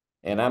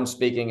 And I'm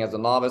speaking as a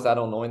novice. I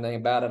don't know anything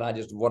about it. I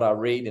just what I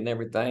read and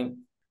everything.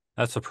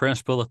 That's a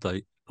principle that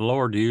the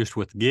Lord used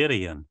with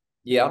Gideon.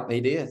 Yeah, he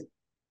did.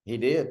 He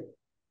did.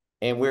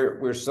 And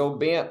we're so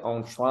bent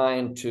on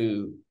trying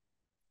to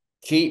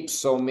keep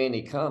so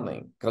many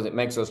coming because it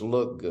makes us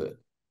look good.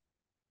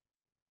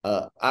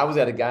 I was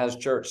at a guy's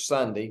church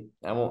Sunday.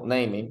 I won't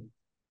name him,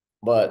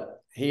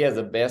 but he has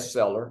a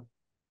bestseller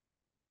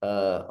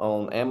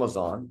on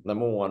Amazon,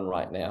 #1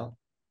 right now.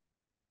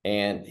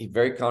 And he's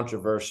very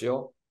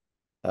controversial,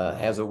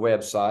 has a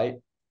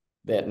website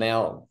that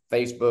now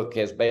Facebook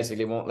has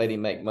basically won't let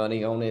him make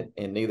money on it,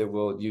 and neither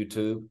will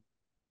YouTube.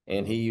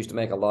 And he used to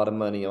make a lot of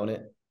money on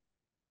it.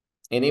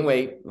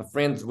 Anyway, my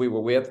friends we were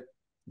with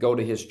go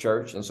to his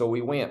church, and so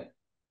we went.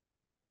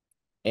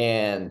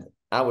 And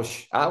I was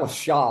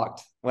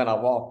shocked when I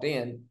walked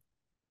in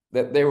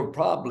that there were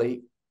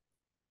probably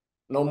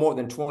no more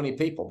than 20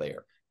 people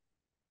there.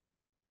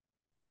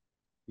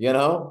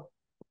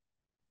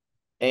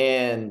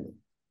 And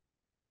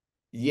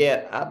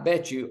yet I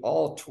bet you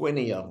all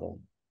 20 of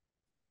them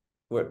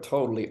were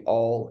totally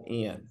all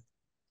in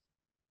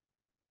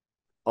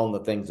on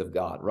the things of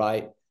God,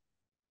 right?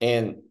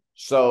 And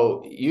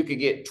so you could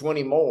get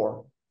 20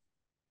 more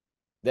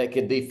that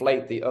could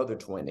deflate the other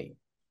 20.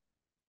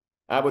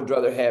 I would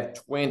rather have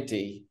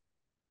 20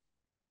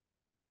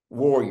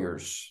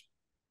 warriors.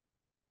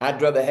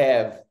 I'd rather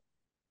have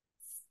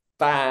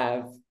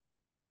 5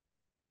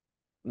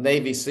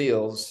 Navy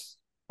SEALs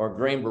or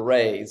Green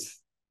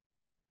Berets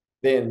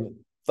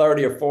than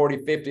 30 or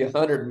 40, 50,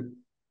 100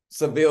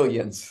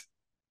 civilians.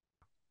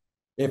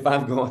 If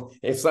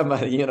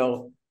somebody,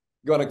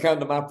 going to come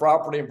to my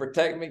property and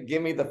protect me,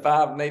 give me the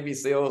 5 Navy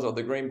SEALs or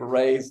the Green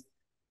Berets.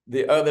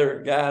 The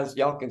other guys,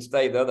 y'all can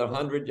stay. The other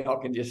 100,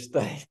 y'all can just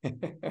stay.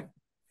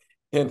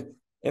 and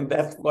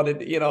that's what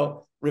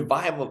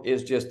revival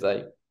is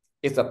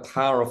it's a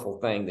powerful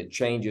thing that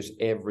changes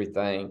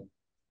everything.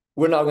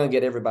 We're not going to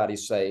get everybody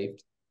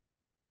saved.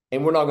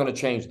 And we're not going to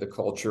change the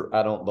culture,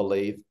 I don't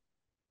believe.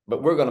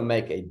 But we're going to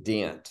make a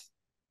dent,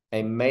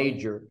 a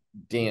major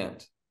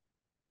dent.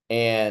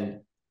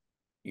 And,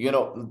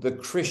 the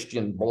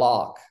Christian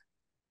bloc,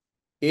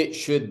 it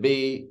should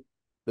be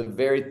the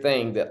very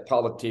thing that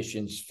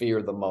politicians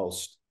fear the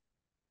most.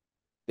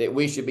 That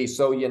we should be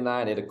so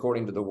united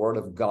according to the word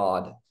of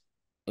God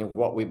in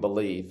what we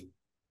believe.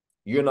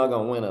 You're not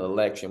going to win an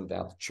election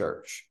without the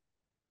church.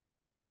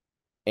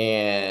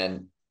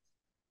 And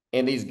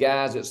these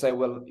guys that say,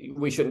 well,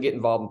 we shouldn't get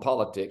involved in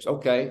politics.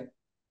 Okay,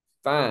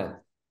 fine.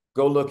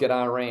 Go look at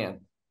Iran.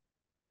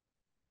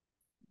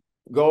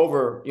 Go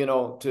over,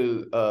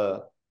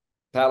 to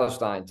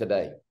Palestine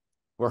today,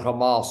 where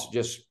Hamas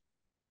just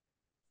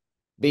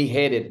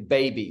beheaded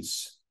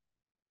babies.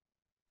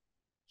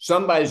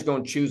 Somebody's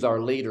going to choose our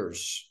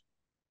leaders.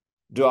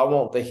 Do I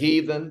want the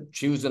heathen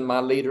choosing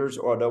my leaders,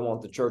 or do I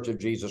want the Church of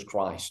Jesus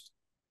Christ?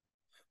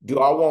 Do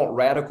I want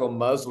radical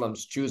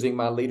Muslims choosing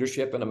my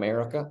leadership in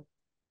America?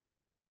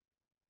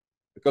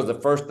 Because the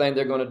first thing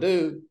they're going to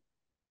do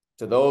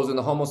to those in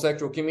the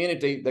homosexual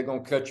community, they're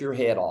going to cut your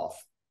head off.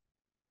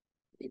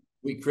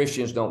 We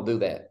Christians don't do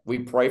that. We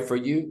pray for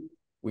you.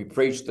 We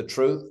preach the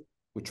truth.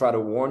 We try to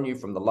warn you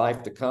from the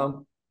life to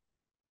come,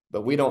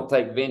 but we don't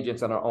take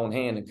vengeance in our own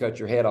hand and cut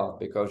your head off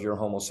because you're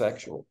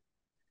homosexual.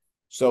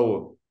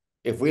 So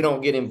if we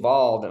don't get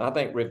involved, and I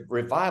think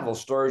revival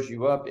stirs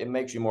you up, it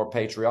makes you more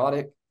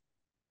patriotic,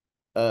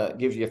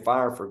 gives you a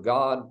fire for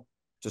God,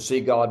 to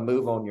see God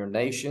move on your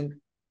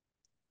nation,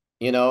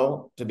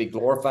 to be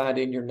glorified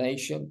in your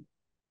nation.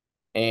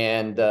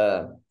 And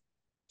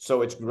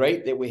so it's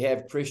great that we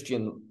have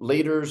Christian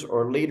leaders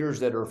or leaders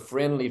that are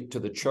friendly to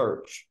the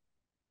church,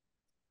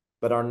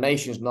 but our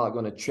nation's not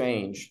going to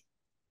change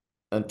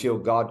until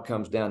God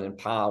comes down in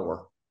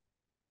power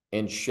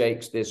and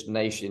shakes this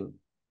nation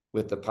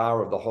with the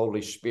power of the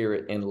Holy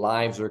Spirit, and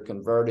lives are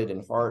converted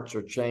and hearts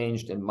are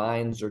changed and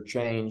minds are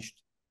changed.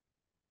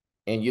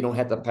 And you don't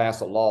have to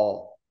pass a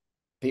law.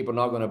 People are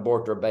not going to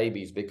abort their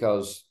babies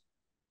because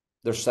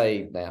they're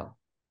saved now.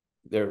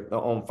 They're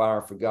on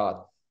fire for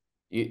God.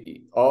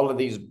 All of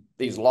these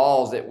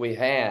laws that we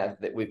have,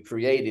 that we've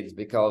created, is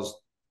because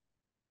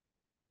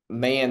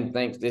man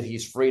thinks that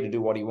he's free to do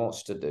what he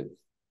wants to do.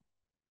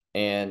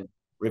 And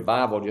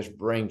revival just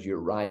brings you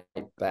right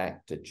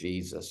back to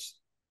Jesus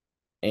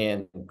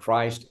and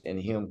Christ and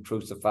him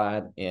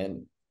crucified.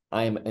 And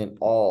I am in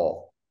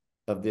awe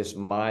of this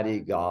mighty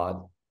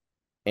God.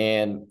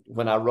 And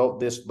when I wrote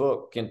this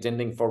book,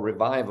 Contending for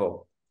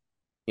Revival,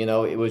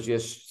 it was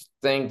just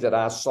things that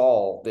I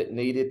saw that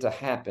needed to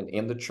happen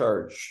in the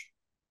church,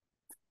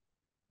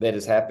 that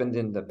has happened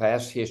in the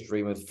past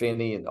history with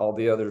Finney and all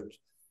the other,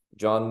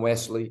 John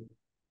Wesley,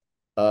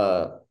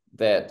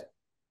 that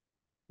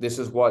this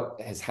is what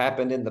has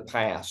happened in the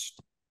past.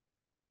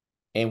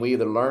 And we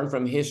either learn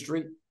from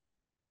history,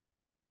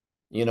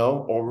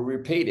 or we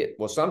repeat it.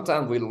 Well,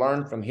 sometimes we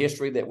learn from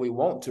history that we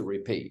want to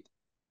repeat.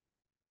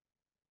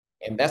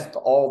 And that's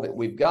all that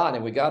we've got.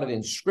 And we got it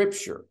in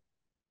Scripture.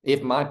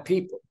 If my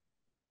people,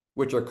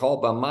 which are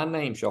called by my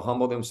name, shall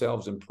humble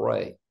themselves and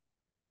pray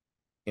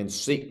and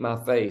seek my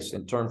face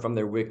and turn from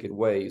their wicked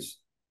ways,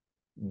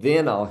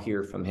 then I'll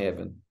hear from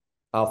heaven.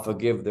 I'll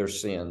forgive their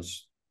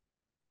sins.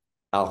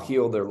 I'll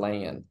heal their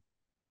land.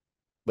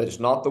 But it's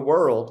not the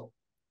world.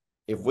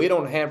 If we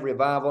don't have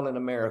revival in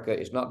America,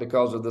 it's not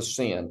because of the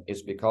sin.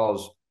 It's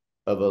because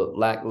of a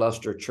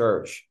lackluster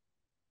church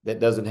that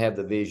doesn't have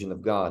the vision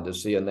of God to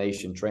see a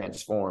nation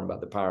transformed by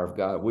the power of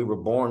God. We were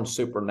born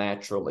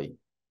supernaturally.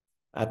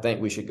 I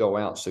think we should go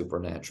out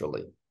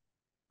supernaturally.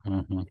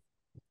 Mm-hmm.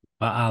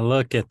 I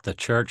look at the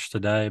church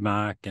today,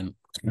 Mike, and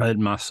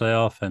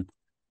myself, and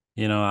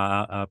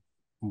I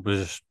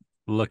was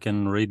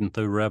reading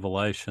through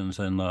Revelations,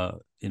 and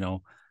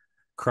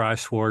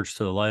Christ's words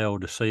to the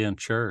Laodicean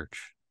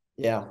church.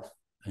 Yeah.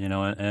 In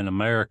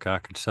America, I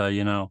could say,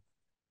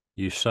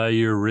 you say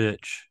you're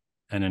rich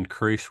and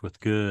increase with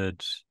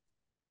goods.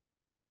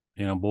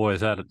 Boy,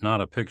 is that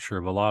not a picture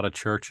of a lot of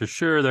churches?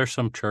 Sure, there's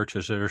some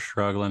churches that are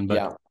struggling,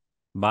 but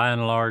by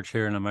and large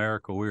here in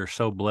America, we are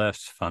so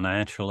blessed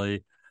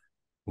financially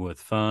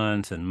with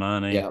funds and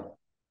money. Yeah.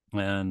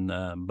 And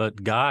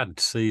but God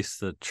sees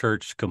the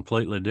church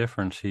completely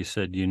different. He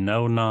said, "You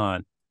know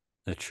not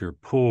that you're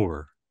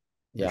poor.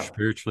 You're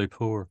spiritually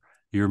poor.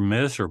 You're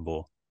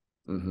miserable.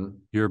 Mm-hmm.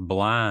 You're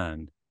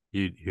blind.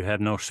 You have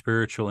no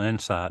spiritual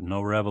insight,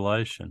 no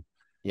revelation.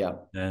 Yeah.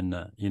 And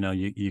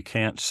you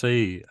can't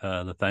see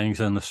the things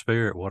in the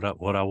spirit. What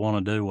I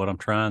want to do, what I'm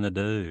trying to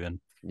do. And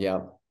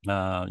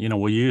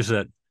we use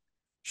that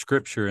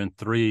scripture in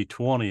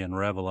 3:20 in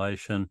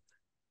Revelation.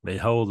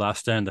 Behold, I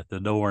stand at the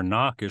door and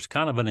knock. It's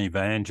kind of an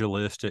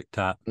evangelistic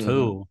type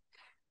tool,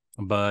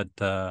 but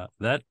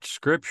that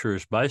scripture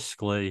is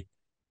basically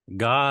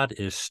God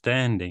is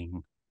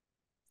standing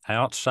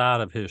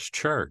outside of his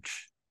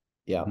church,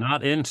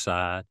 not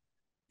inside.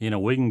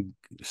 We can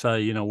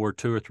say, where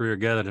two or three are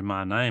gathered in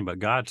my name, but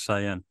God's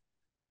saying,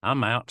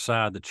 I'm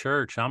outside the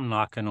church. I'm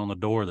knocking on the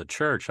door of the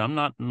church. I'm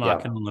not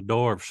knocking on the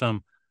door of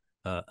some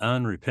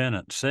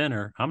unrepentant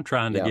sinner. I'm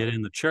trying to get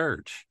in the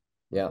church.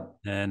 Yeah.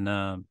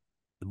 And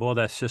boy,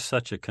 that's just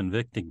such a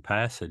convicting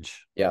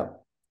passage. Yeah.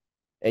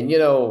 And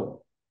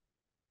the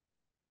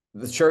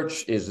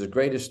church is the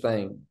greatest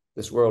thing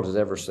this world has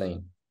ever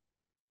seen.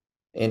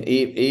 And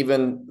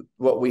even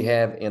what we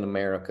have in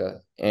America.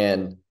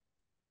 And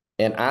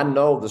I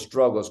know the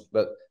struggles,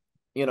 but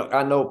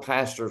I know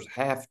pastors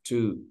have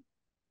to,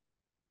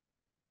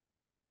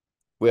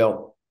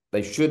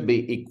 they should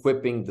be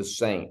equipping the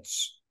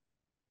saints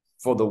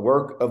for the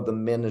work of the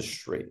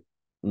ministry,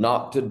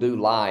 not to do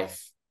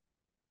life,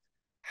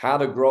 how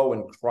to grow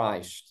in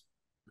Christ,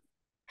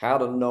 how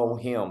to know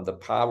him, the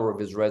power of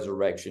his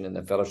resurrection and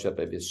the fellowship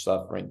of his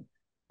suffering.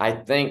 I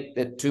think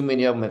that too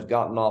many of them have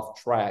gotten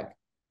off track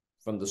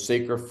from the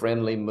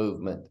seeker-friendly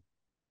movement.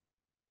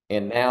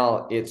 And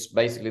now it's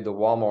basically the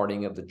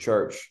Walmarting of the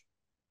church.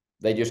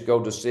 They just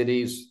go to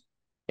cities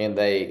and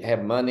they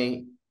have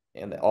money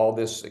and all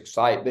this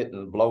excitement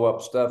and blow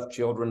up stuff,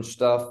 children's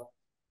stuff.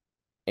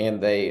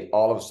 And they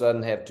all of a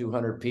sudden have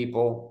 200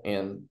 people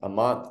in a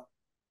month.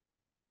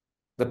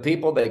 The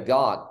people they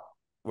got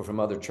were from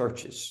other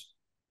churches.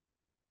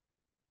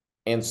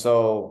 And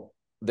so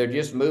they're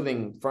just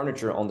moving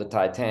furniture on the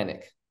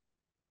Titanic.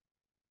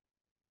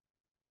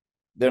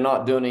 They're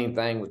not doing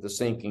anything with the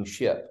sinking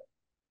ship.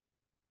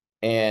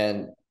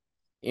 And,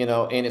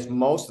 and it's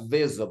most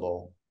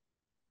visible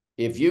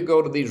if you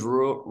go to these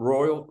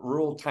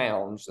rural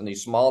towns and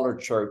these smaller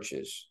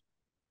churches.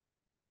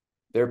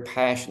 They're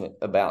passionate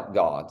about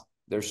God.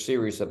 They're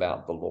serious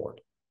about the Lord.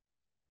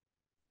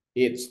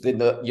 It's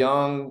the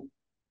young,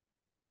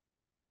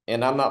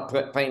 and I'm not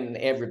painting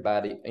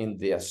everybody in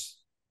this,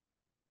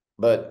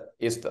 but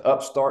it's the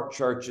upstart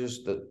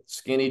churches, the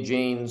skinny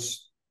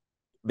jeans,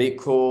 be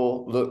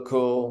cool, look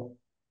cool,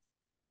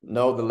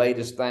 know the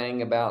latest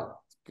thing about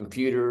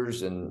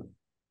computers and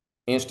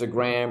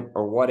Instagram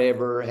or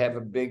whatever, have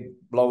a big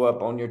blow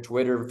up on your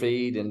Twitter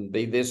feed and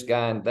be this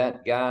guy and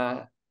that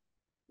guy.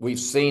 We've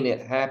seen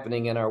it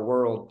happening in our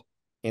world,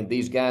 and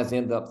these guys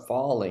end up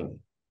falling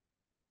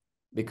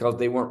because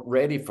they weren't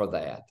ready for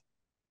that.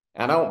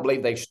 And I don't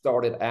believe they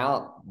started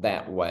out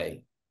that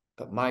way,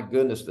 but my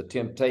goodness, the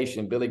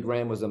temptation. Billy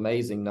Graham was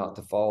amazing not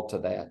to fall to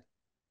that.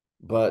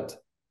 But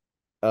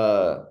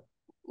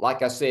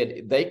like I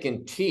said, they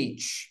can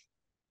teach.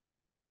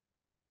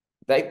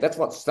 That's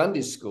what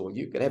Sunday school,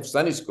 you could have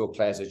Sunday school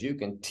classes. You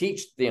can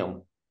teach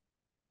them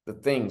the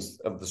things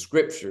of the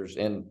scriptures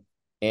and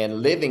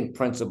living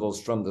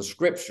principles from the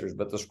scriptures.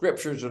 But the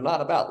scriptures are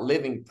not about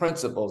living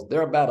principles.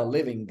 They're about a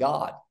living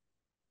God.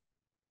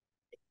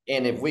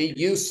 And if we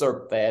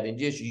usurp that and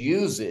just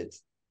use it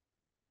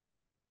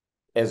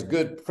as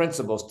good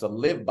principles to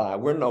live by,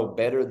 we're no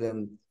better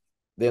than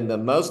the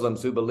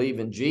Muslims who believe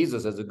in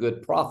Jesus as a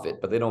good prophet,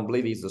 but they don't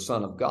believe he's the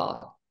Son of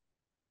God.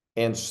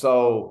 And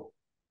so,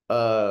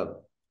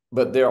 but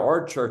there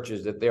are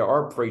churches that they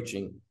are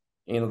preaching,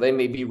 they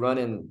may be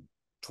running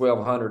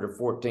 1,200 or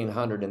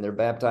 1,400 and they're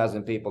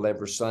baptizing people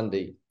every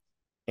Sunday,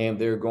 and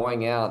they're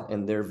going out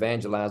and they're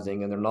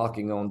evangelizing and they're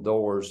knocking on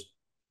doors.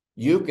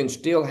 You can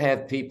still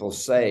have people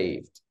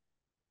saved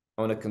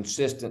on a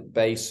consistent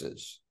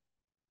basis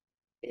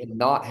and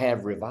not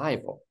have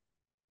revival.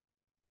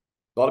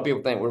 A lot of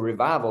people think we're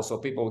revival so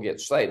people will get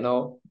saved.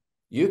 No,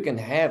 you can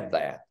have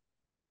that,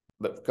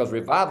 but because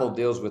revival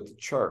deals with the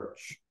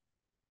church.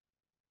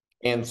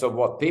 And so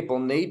what people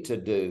need to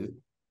do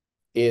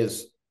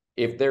is,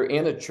 if they're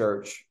in a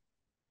church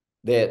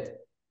that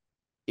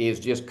is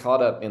just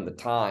caught up in the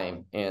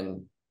time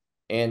and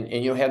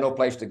you have no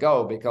place to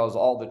go because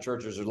all the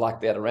churches are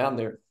like that around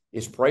there,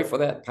 is pray for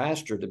that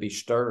pastor to be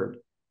stirred.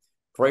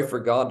 Pray for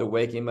God to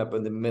wake him up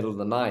in the middle of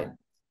the night.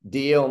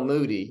 D.L.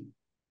 Moody,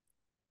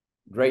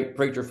 great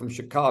preacher from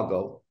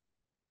Chicago,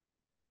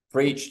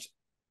 preached,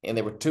 and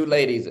there were two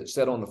ladies that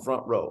sat on the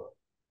front row.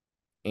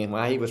 And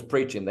while he was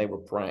preaching, they were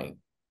praying.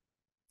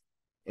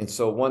 And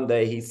so one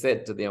day he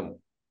said to them,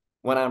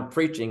 when I'm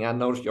preaching, I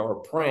noticed y'all are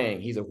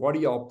praying. He said, what are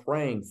y'all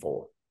praying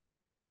for?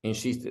 And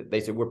they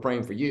said, we're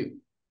praying for you.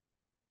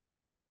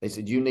 They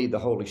said, you need the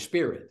Holy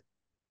Spirit.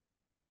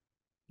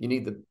 You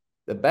need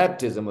the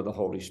baptism of the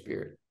Holy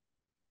Spirit.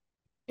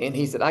 And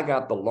he said, I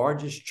got the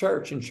largest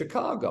church in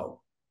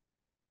Chicago.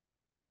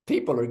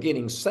 People are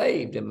getting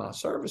saved in my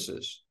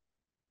services.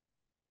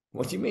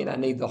 What do you mean I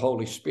need the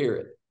Holy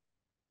Spirit?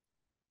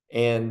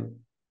 And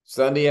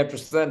Sunday after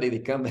Sunday, they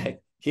come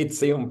back. He'd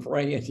see them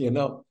praying,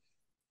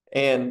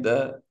 And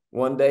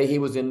one day he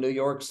was in New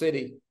York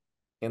City,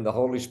 and the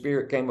Holy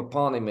Spirit came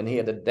upon him, and he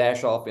had to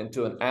dash off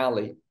into an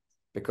alley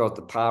because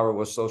the power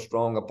was so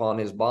strong upon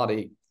his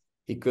body,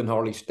 he couldn't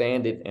hardly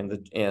stand it,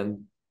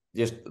 and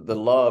just the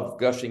love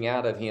gushing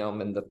out of him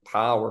and the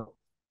power.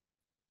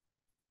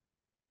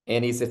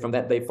 And he said from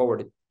that day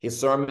forward, his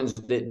sermons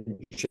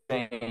didn't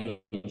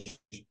change,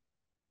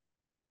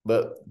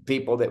 but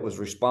people that was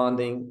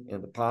responding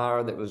and the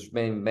power that was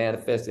being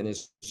manifested in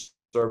his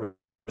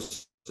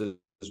services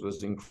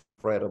was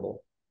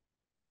incredible.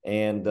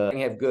 And they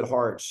have good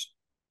hearts.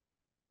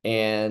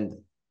 And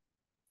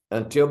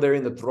until they're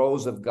in the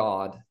throes of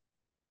God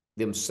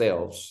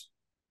themselves,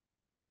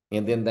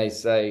 and then they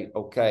say,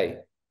 okay,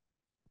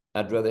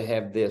 I'd rather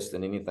have this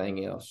than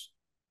anything else.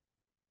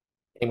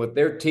 And with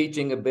their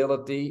teaching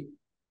ability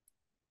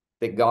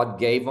that God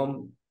gave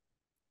them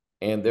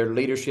and their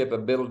leadership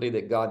ability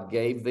that God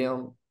gave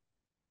them,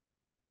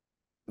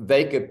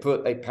 they could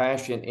put a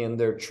passion in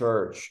their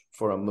church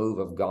for a move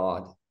of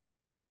God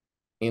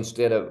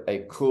instead of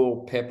a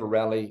cool pepper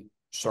rally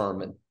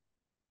sermon.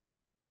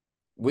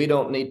 We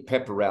don't need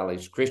pepper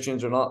rallies.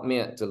 Christians are not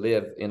meant to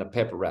live in a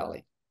pepper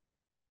rally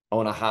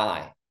on a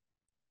high.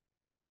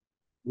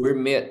 We're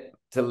meant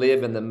to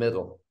live in the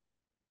middle,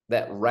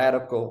 that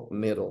radical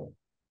middle,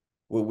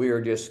 where we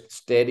are just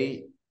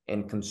steady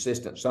and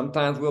consistent.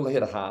 Sometimes we'll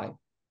hit a high,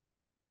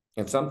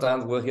 and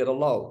sometimes we'll hit a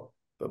low,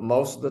 but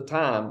most of the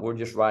time we're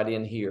just right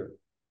in here.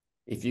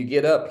 If you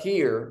get up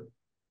here,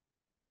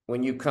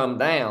 when you come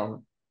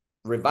down,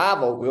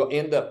 revival will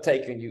end up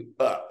taking you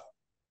up.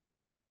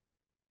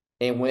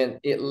 And when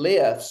it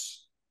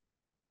lifts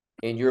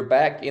and you're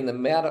back in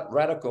the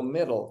radical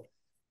middle,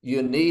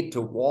 you need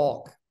to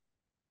walk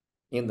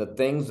in the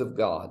things of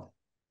God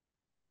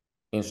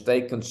and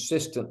stay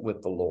consistent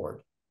with the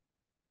Lord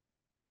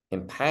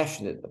and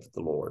passionate with the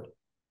Lord.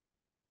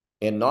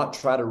 and not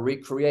try to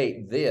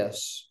recreate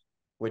this,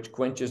 which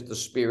quenches the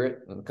spirit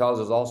and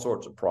causes all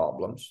sorts of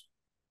problems.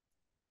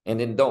 And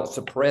then don't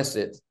suppress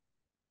it,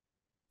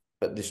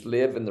 but just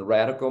live in the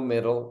radical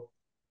middle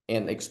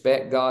and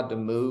expect God to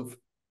move.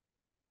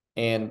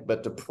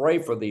 But to pray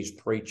for these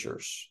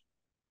preachers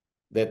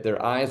that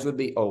their eyes would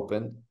be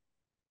opened,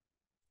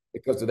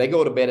 because they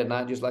go to bed at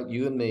night just like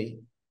you and me,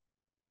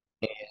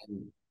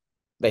 and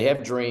they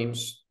have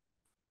dreams.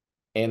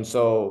 And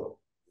so,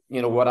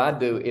 what I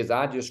do is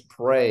I just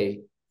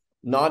pray,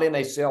 not in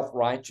a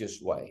self-righteous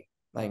way.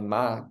 Like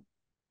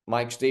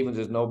Mike Stevens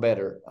is no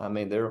better. I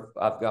mean,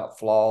 I've got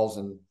flaws,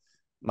 and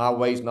my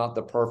way's not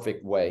the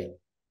perfect way.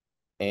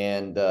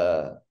 And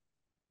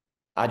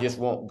I just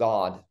want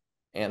God,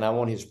 and I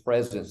want his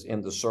presence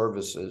in the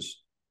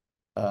services.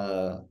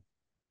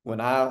 When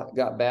I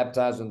got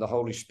baptized in the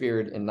Holy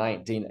Spirit in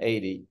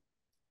 1980,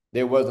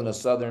 there wasn't a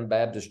Southern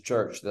Baptist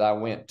church that I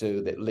went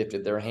to that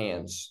lifted their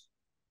hands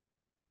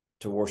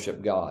to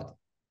worship God.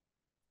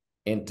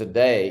 And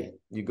today,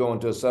 you go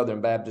into a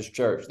Southern Baptist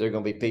church, there are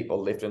going to be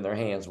people lifting their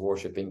hands,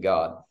 worshiping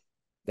God.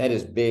 That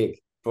is big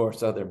for a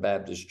Southern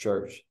Baptist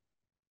church.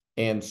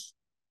 And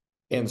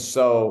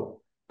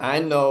so I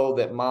know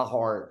that my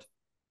heart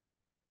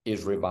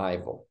is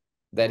revival.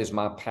 That is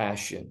my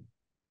passion.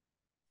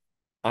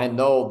 I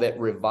know that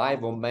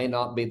revival may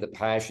not be the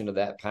passion of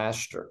that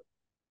pastor,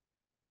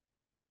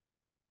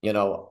 and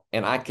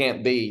I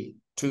can't be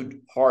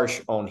too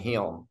harsh on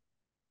him,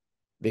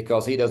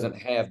 because he doesn't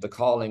have the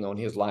calling on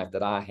his life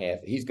that I have.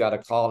 He's got a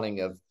calling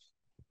and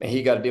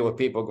he got to deal with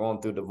people going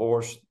through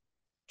divorce,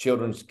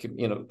 children's,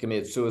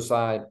 committed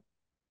suicide,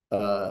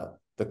 the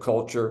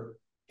culture.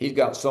 He's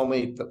got so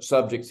many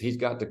subjects he's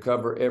got to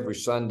cover every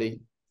Sunday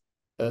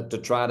to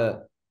try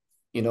to,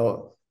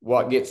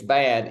 what gets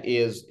bad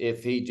is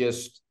if he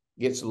just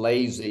gets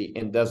lazy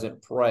and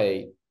doesn't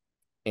pray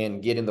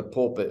and get in the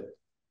pulpit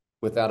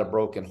without a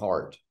broken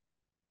heart.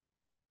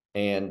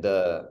 And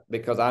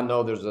because I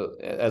know there's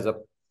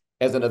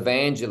as an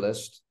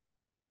evangelist,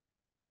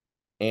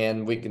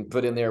 and we can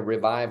put in there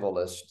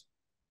revivalist,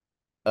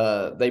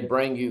 they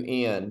bring you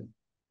in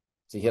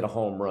to hit a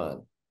home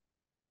run.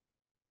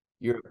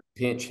 You're a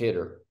pinch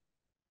hitter.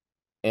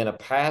 And a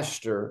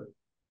pastor,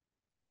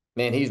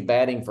 man, he's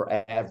batting for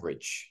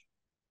average.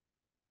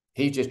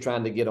 He's just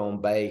trying to get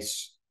on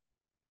base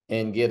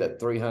and get a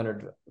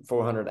 300,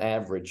 400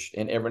 average,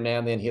 and every now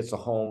and then hits a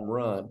home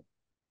run.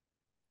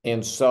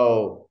 And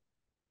so,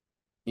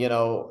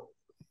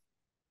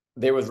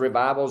 there was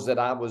revivals that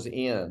I was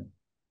in.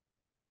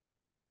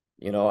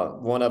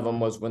 One of them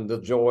was when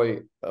the joy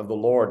of the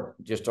Lord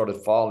just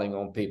started falling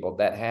on people.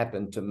 That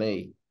happened to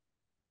me.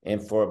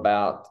 And for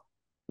about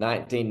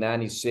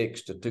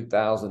 1996 to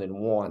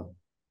 2001,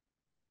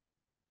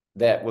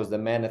 that was the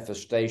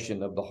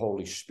manifestation of the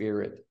Holy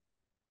Spirit.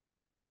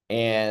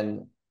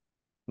 And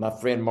my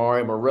friend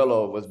Mario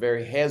Murillo was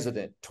very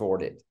hesitant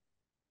toward it.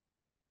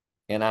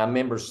 And I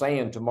remember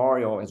saying to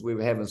Mario as we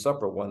were having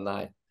supper one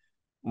night,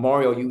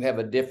 Mario, you have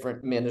a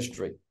different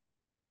ministry.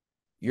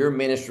 Your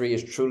ministry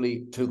is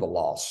truly to the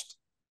lost.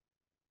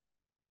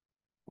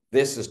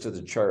 This is to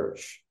the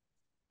church.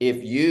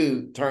 If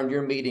you turn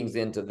your meetings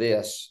into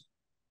this,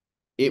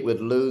 it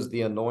would lose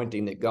the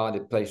anointing that God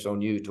had placed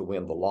on you to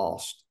win the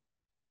lost.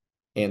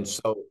 And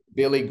so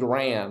Billy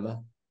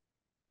Graham,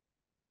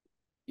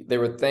 there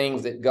were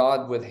things that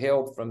God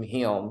withheld from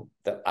him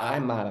that I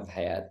might have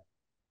had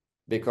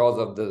because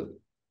of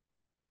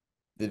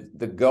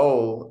the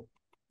goal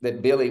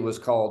that Billy was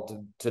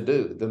called to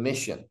do, the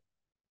mission.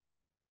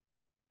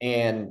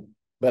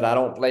 But I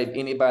don't believe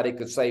anybody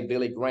could say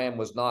Billy Graham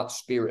was not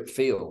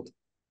spirit-filled,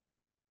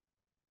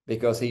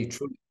 because he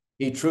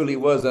truly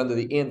was under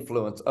the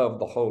influence of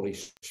the Holy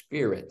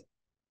Spirit.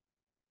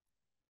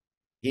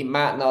 He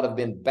might not have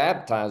been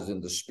baptized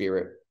in the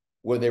Spirit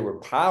where there were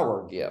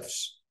power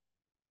gifts,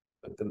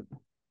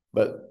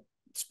 but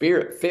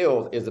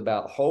spirit-filled is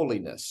about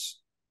holiness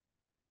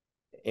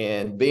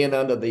and being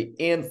under the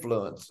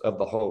influence of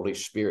the Holy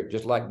Spirit.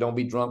 Just like don't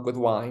be drunk with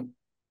wine,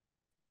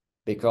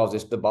 because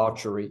it's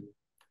debauchery.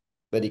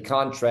 But he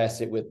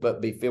contrasts it with,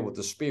 but be filled with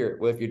the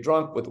Spirit. Well, if you're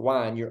drunk with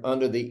wine, you're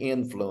under the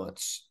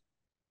influence.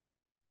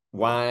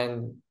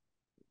 Wine,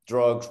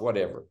 drugs,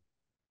 whatever.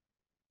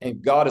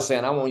 And God is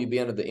saying, I want you to be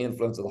under the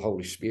influence of the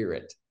Holy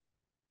Spirit,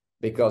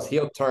 because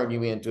he'll turn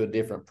you into a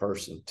different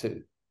person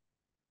too.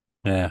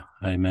 Yeah,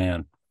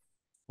 amen.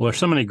 Well, there's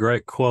so many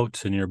great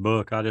quotes in your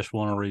book. I just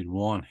want to read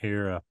one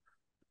here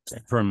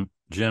from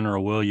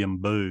General William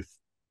Booth.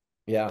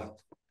 Yeah.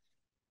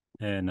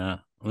 And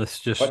what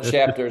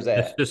chapter is that?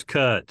 It's just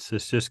cuts.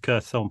 It's just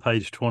cuts on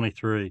page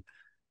 23. It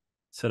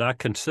said, I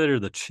consider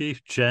the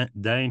chief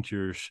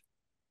dangers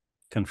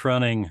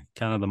confronting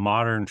kind of the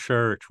modern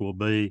church will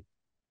be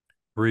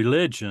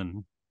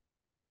religion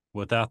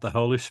without the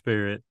Holy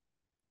Spirit,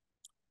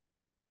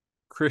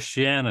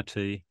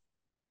 Christianity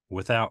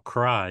without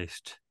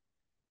Christ,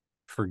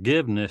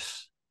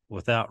 forgiveness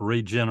without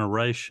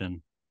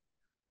regeneration,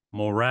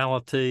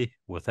 morality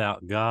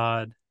without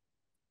God,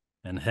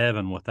 and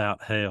heaven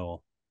without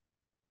hell.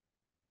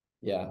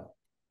 Yeah.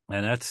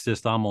 And that's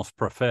just almost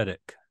prophetic.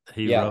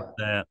 He wrote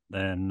that,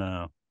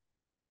 and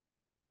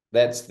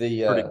that's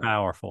pretty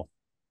powerful.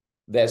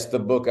 That's the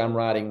book I'm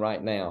writing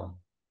right now.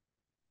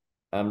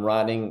 I'm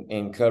writing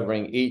and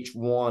covering each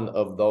one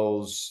of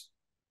those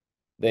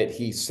that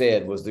he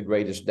said was the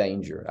greatest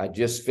danger. I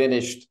just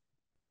finished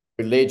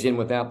Religion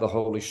Without the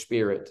Holy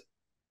Spirit,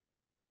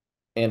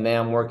 and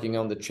now I'm working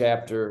on the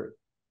chapter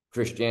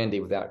Christianity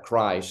Without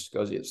Christ,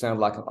 because it sounds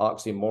like an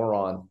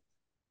oxymoron,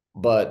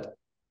 but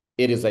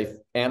it is a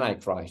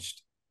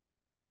antichrist.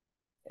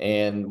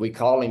 And we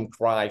call him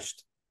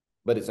Christ,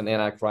 but it's an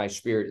antichrist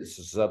spirit. It's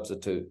a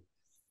substitute.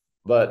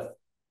 But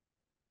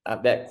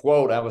that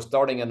quote, I was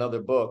starting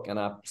another book, and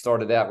I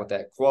started out with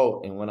that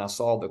quote. And when I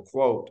saw the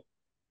quote,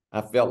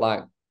 I felt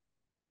like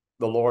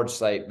the Lord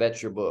say,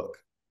 that's your book.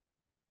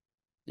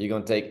 You're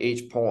going to take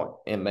each point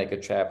and make a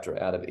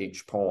chapter out of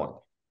each point,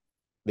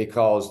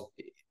 because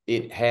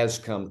it has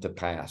come to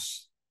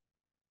pass.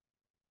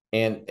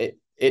 And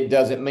it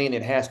doesn't mean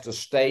it has to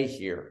stay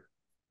here.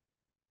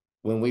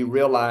 When we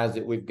realize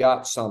that we've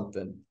got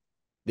something,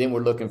 then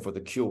we're looking for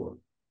the cure.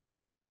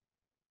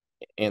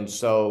 And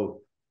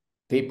so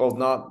people's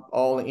not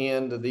all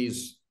into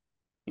these,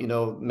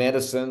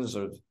 medicines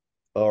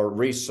or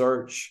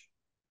research.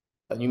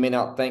 You may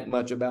not think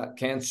much about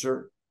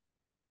cancer,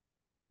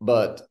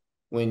 but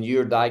when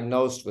you're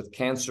diagnosed with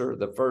cancer,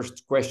 the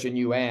first question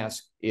you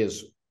ask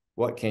is,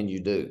 what can you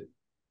do?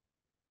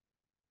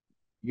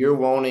 You're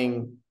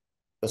wanting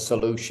a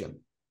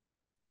solution.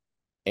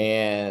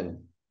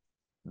 And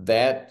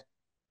that,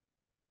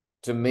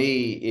 to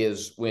me,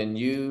 is when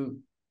you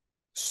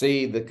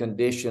see the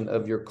condition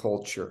of your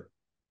culture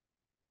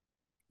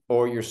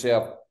or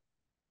yourself,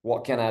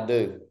 what can I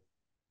do?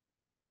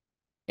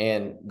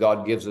 And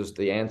God gives us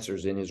the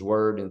answers in his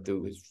word and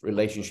through his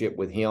relationship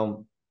with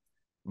him.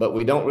 But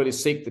we don't really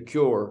seek the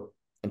cure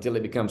until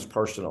it becomes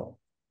personal.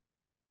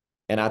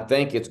 And I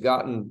think it's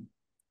gotten,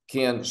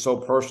 Ken, so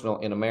personal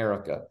in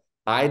America.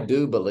 I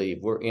do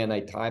believe we're in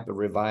a type of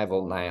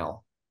revival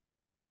now.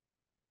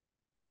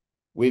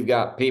 We've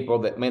got people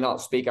that may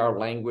not speak our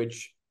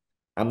language.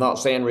 I'm not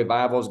saying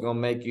revival is going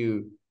to make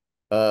you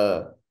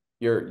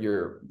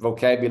your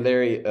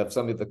vocabulary of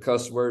some of the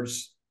cuss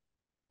words.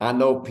 I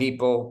know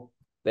people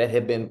that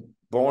have been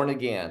born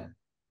again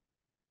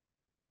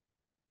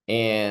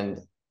and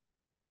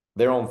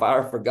they're on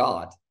fire for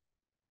God,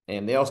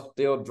 and they'll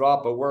still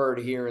drop a word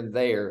here and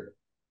there,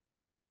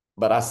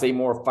 but I see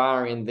more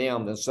fire in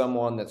them than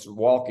someone that's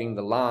walking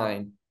the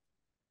line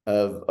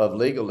of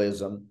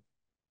legalism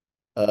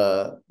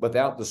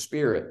without the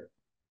Spirit.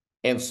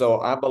 And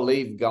so I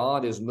believe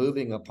God is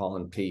moving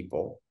upon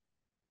people,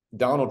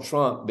 Donald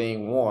Trump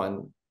being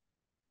one.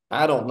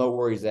 I don't know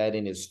where he's at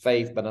in his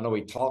faith, but I know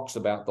he talks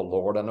about the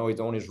Lord. I know he's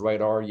on his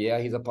radar. Yeah,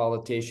 he's a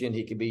politician.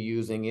 He could be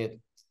using it.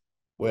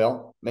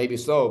 Well, maybe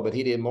so, but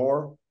he did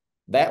more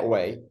that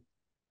way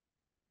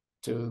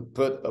to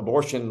put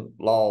abortion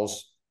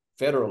laws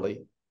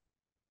federally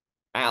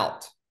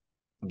out,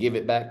 give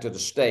it back to the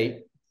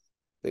state.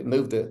 They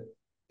moved the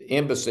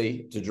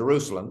embassy to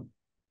Jerusalem.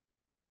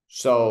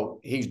 So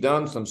he's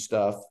done some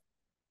stuff.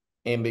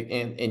 And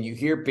you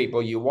hear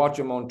people, you watch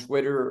them on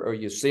Twitter or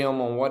you see them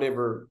on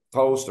whatever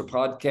post or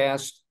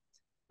podcast.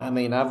 I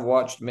mean, I've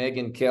watched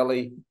Megyn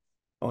Kelly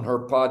on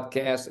her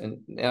podcast,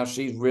 and now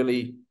she's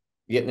really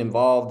getting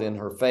involved in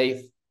her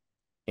faith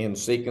and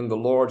seeking the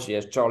Lord. She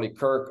has Charlie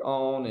Kirk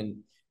on, and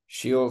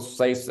she'll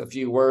say a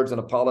few words and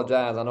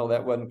apologize. I know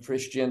that wasn't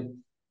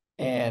Christian.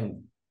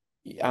 And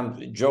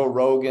I'm Joe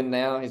Rogan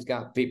now. He's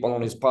got people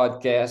on his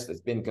podcast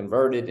that's been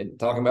converted and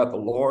talking about the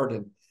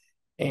Lord.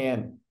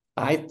 And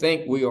I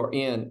think we are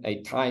in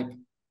a type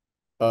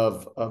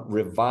of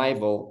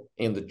revival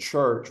in the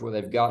church where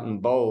they've gotten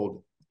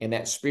bold, and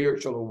that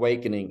spiritual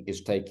awakening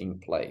is taking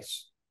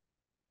place.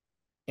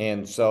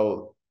 And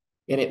so,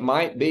 and it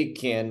might be,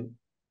 Ken,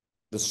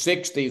 the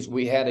 60s,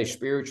 we had a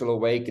spiritual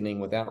awakening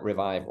without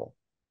revival.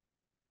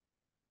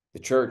 The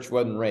church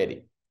wasn't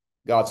ready.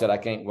 God said, I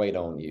can't wait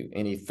on you.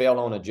 And he fell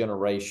on a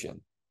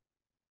generation.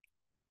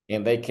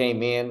 And they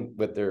came in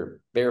with their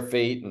bare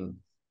feet, and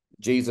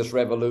Jesus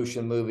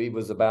Revolution movie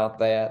was about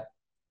that.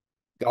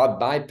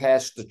 God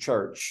bypassed the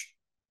church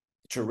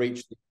to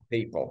reach the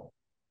people.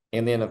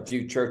 And then a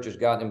few churches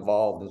got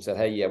involved and said,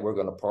 hey, yeah, we're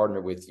going to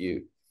partner with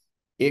you.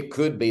 It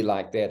could be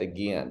like that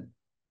again.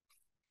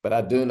 But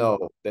I do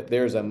know that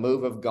there's a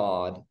move of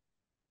God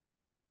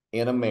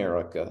in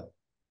America,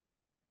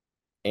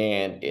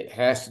 and it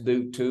has to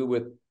do too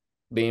with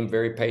being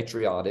very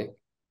patriotic,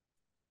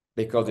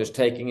 because it's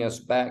taking us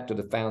back to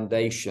the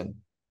foundation.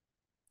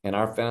 And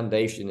our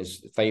foundation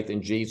is faith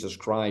in Jesus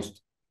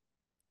Christ.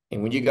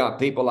 And when you got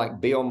people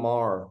like Bill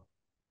Maher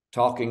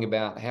talking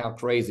about how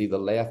crazy the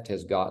left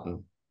has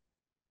gotten,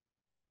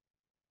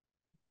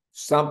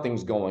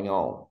 something's going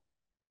on.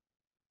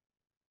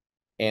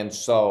 And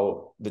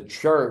so the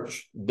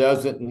church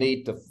doesn't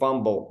need to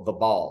fumble the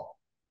ball.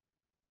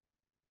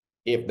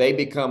 If they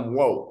become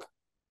woke,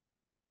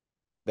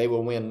 they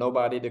will win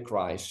nobody to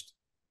Christ.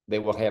 They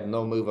will have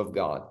no move of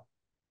God.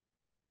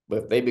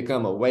 But if they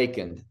become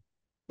awakened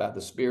by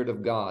the Spirit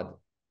of God,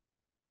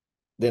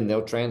 then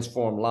they'll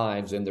transform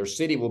lives and their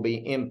city will be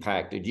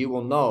impacted. You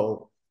will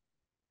know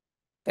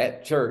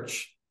that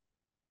church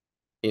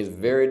is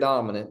very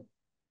dominant,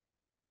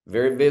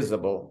 very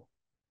visible,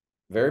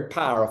 very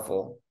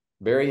powerful,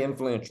 very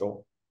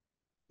influential.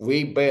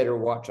 We better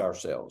watch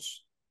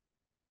ourselves.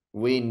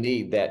 We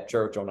need that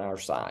church on our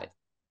side.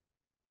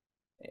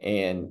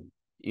 And,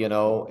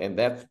 and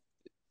that's,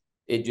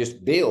 it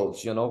just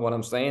builds, you know what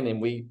I'm saying?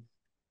 And we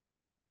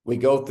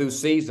go through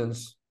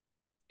seasons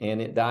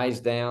and it dies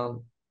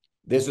down.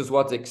 This is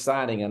what's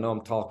exciting. I know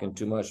I'm talking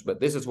too much, but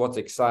this is what's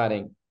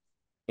exciting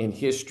in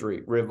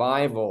history.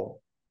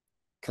 Revival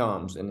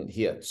comes and it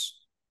hits.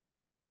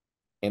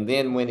 And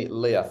then when it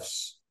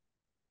lifts,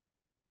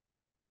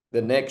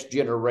 the next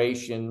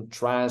generation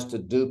tries to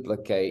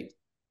duplicate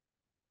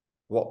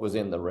what was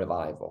in the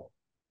revival.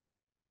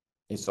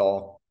 It's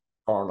all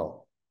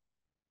carnal.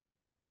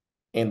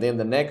 And then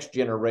the next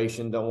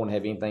generation don't want to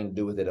have anything to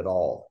do with it at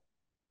all.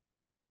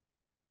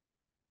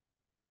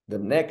 The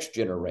next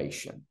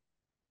generation,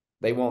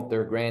 they want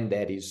their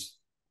granddaddy's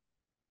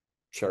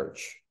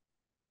church.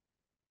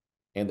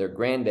 And their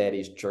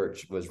granddaddy's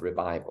church was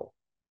revival.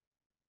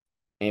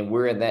 And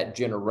we're in that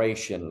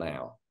generation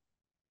now.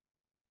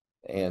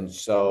 And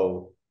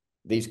so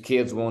these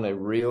kids want a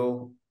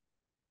real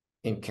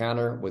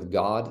encounter with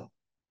God.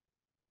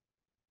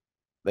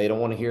 They don't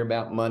want to hear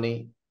about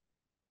money,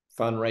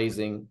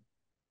 fundraising,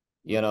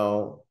 they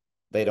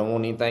don't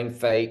want anything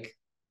fake,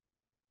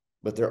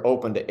 but they're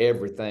open to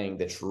everything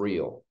that's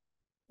real.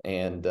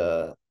 And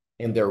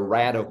they're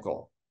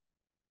radical.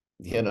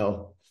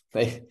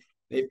 They've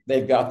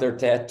got their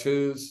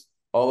tattoos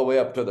all the way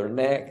up to their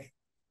neck,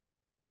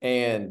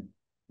 and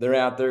they're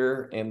out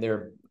there and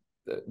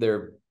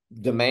they're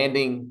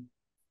demanding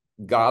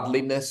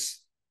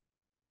godliness.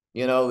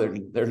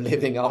 They're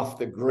living off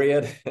the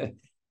grid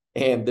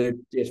and they're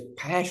just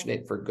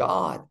passionate for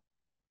God,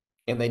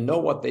 and they know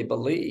what they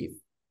believe,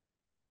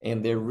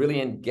 and they're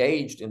really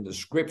engaged in the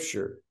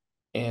scripture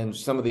and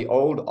some of the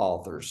old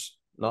authors,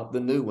 not the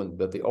new ones,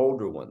 but the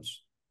older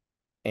ones.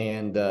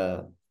 And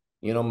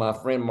my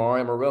friend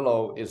Mario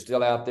Murillo is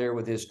still out there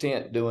with his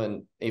tent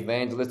doing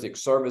evangelistic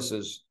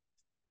services,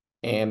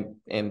 and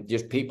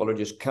just people are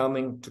just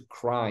coming to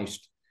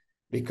Christ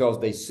because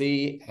they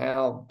see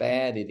how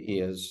bad it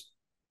is.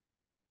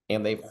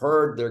 And they've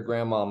heard their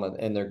grandmama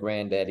and their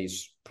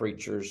granddaddy's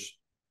preachers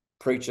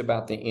preach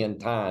about the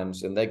end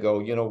times. And they go,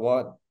 you know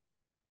what?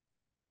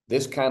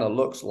 This kind of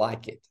looks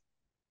like it.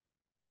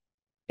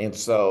 And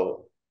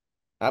so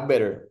I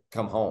better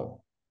come home.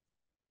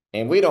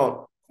 And we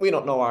don't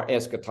know our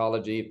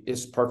eschatology, if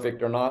it's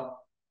perfect or not,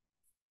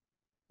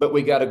 but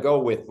we got to go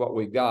with what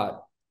we've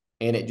got.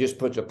 And it just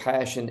puts a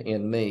passion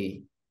in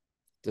me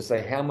to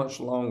say, how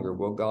much longer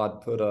will God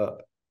put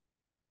up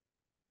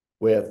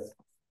with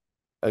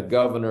a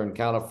governor in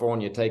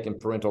California taking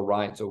parental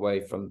rights away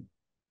from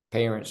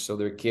parents so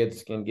their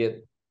kids can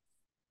get,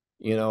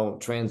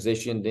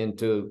 transitioned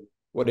into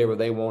whatever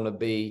they want to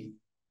be,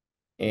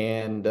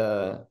 and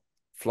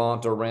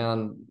flaunt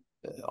around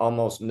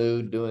almost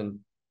nude, doing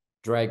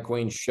drag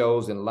queen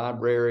shows in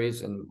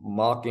libraries and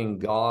mocking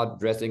God,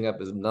 dressing up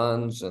as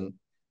nuns? And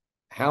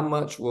how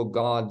much will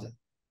God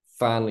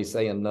finally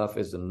say enough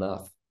is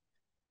enough?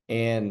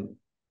 And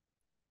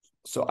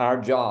so our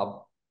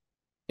job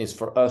is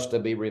for us to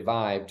be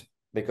revived,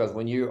 because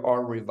when you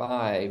are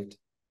revived,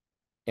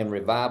 and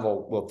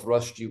revival will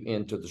thrust you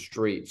into the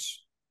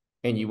streets,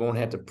 and you won't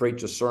have to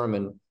preach a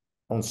sermon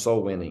on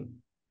soul winning.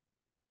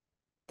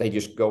 They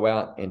just go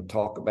out and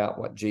talk about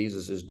what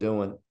Jesus is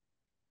doing.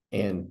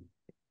 And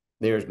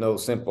there's no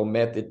simple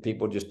method.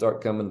 People just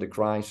start coming to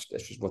Christ.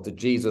 That's just what the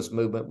Jesus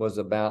movement was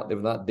about. There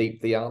was not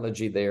deep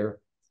theology there.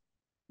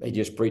 They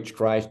just preached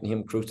Christ and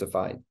him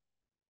crucified.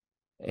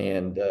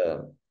 And,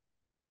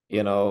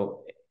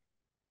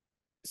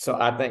 so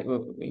I think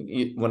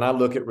when I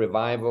look at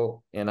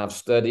revival, and I've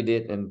studied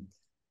it, and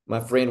my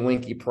friend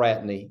Winky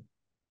Pratney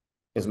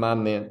is my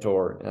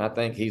mentor, and I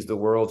think he's the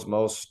world's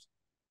most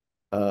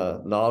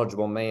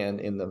knowledgeable man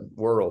in the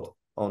world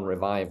on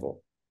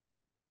revival.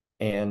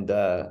 And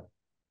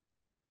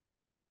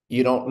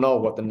you don't know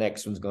what the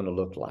next one's going to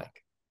look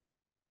like.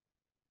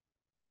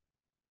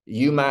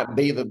 You might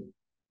be the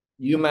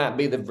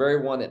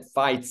very one that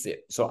fights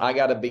it. So I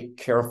got to be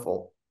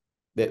careful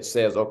that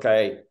says,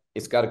 okay,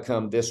 it's got to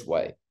come this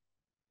way.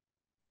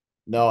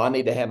 No, I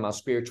need to have my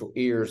spiritual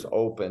ears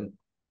open.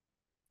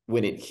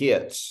 When it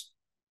hits,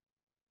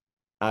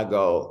 I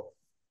go,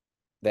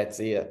 that's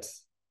it.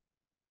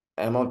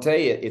 I'm going to tell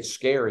you, it's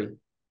scary.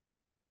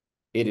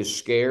 It is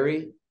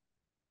scary.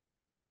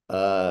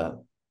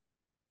 God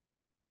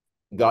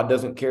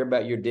doesn't care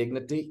about your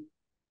dignity,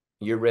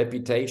 your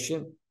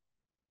reputation.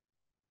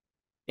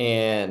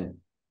 And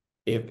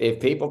if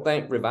people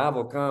think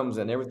revival comes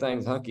and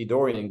everything's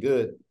hunky-dory and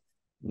good,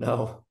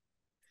 no.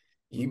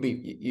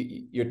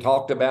 You're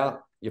talked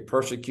about, you're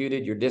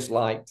persecuted, you're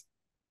disliked.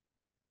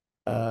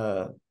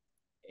 And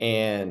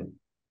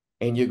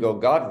you go,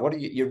 God, what are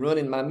you're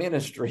running my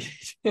ministry?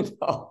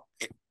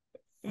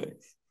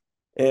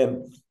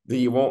 And do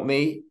you want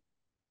me?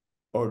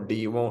 or do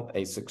you want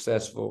a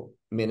successful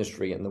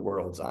ministry in the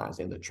world's eyes,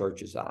 in the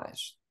church's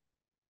eyes?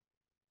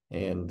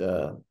 And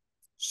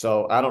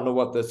so I don't know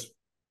what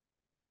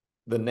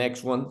the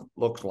next one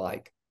looks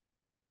like.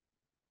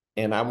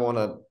 And I want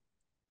to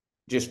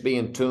just be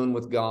in tune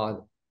with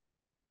God,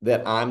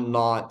 that I'm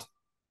not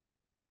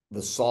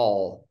the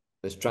Saul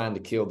that's trying to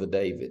kill the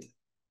David.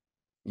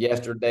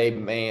 Yesterday,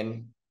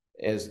 man,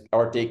 as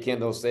R.T.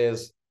 Kendall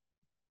says,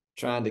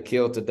 trying to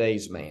kill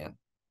today's man.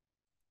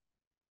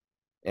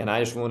 And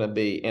I just want to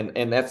be,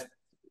 and that's,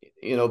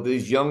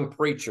 these young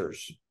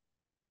preachers,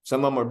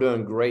 some of them are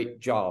doing great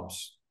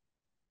jobs.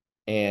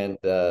 And,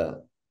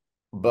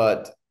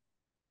 but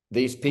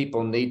these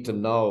people need to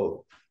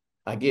know.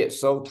 I get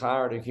so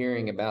tired of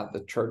hearing about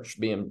the church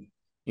being,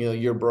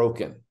 you're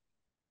broken.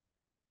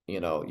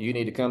 You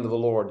need to come to the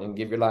Lord and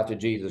give your life to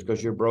Jesus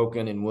because you're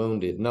broken and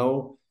wounded.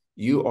 No,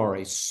 you are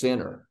a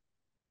sinner.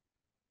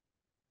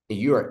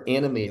 You are an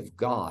enemy of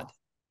God.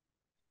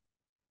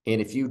 And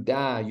if you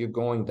die, you're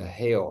going to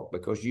hell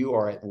because you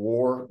are at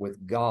war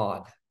with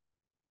God.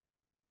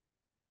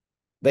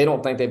 They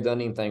don't think they've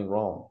done anything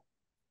wrong.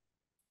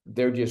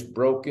 They're just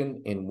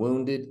broken and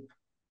wounded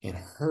and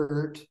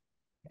hurt.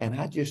 And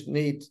I just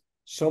need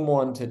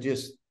someone to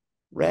just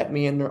wrap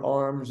me in their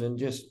arms and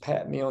just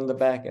pat me on the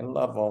back and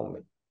love on me.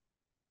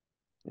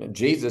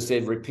 Jesus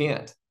said,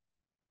 repent.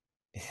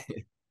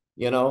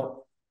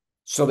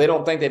 So they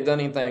don't think they've done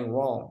anything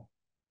wrong.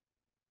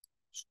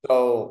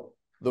 So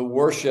the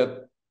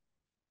worship,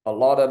 a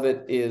lot of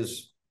it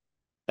is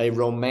a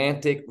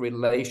romantic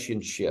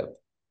relationship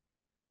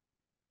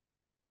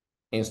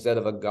instead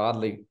of a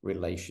godly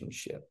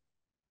relationship.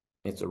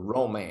 It's a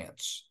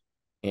romance.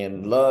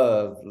 And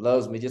love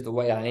loves me just the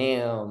way I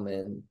am.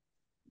 And,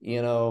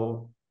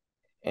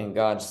 and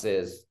God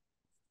says,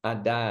 I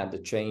died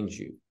to change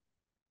you.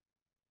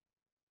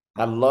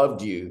 I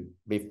loved you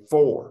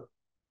before,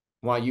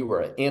 while you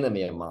were an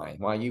enemy of mine,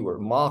 while you were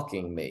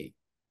mocking me,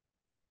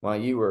 while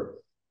you were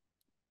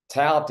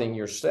touting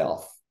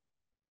yourself,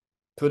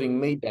 putting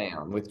me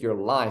down with your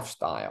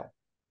lifestyle.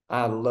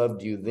 I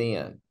loved you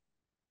then.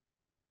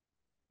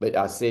 But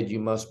I said you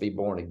must be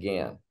born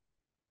again.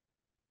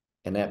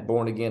 And that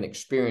born again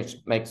experience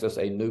makes us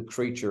a new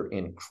creature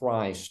in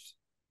Christ,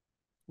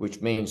 which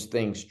means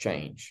things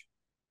change.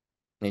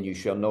 And you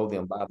shall know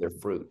them by their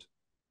fruit.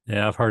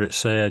 Yeah, I've heard it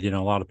said,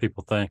 a lot of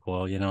people think,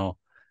 well,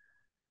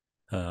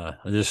 I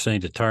just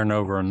need to turn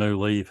over a new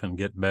leaf and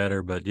get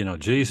better. But,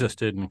 Jesus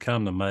didn't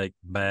come to make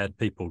bad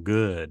people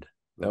good.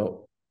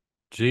 No.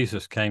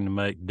 Jesus came to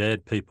make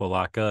dead people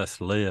like us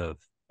live.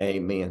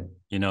 Amen.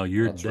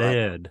 You're That's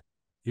dead. Right.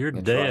 You're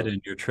That's dead right.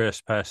 in your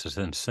trespasses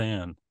and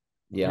sin.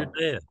 Yeah.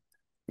 You're dead.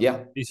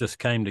 Yeah. Jesus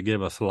came to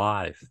give us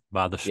life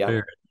by the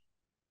Spirit.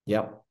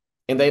 Yeah.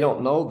 And they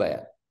don't know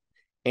that.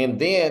 And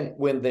then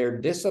when they're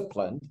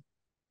disciplined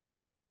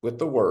with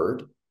the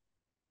word,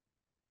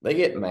 they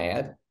get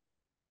mad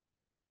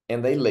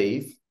and they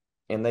leave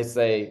and they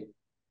say,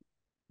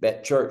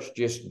 that church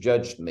just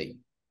judged me.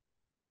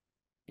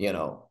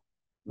 No,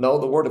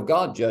 the word of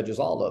God judges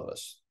all of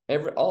us.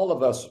 All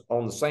of us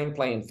on the same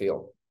playing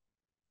field.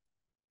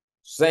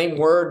 Same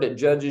word that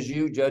judges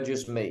you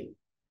judges me.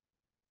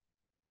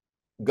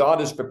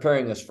 God is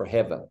preparing us for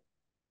heaven.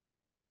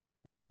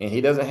 And he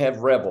doesn't have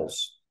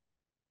rebels.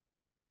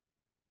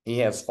 He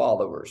has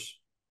followers.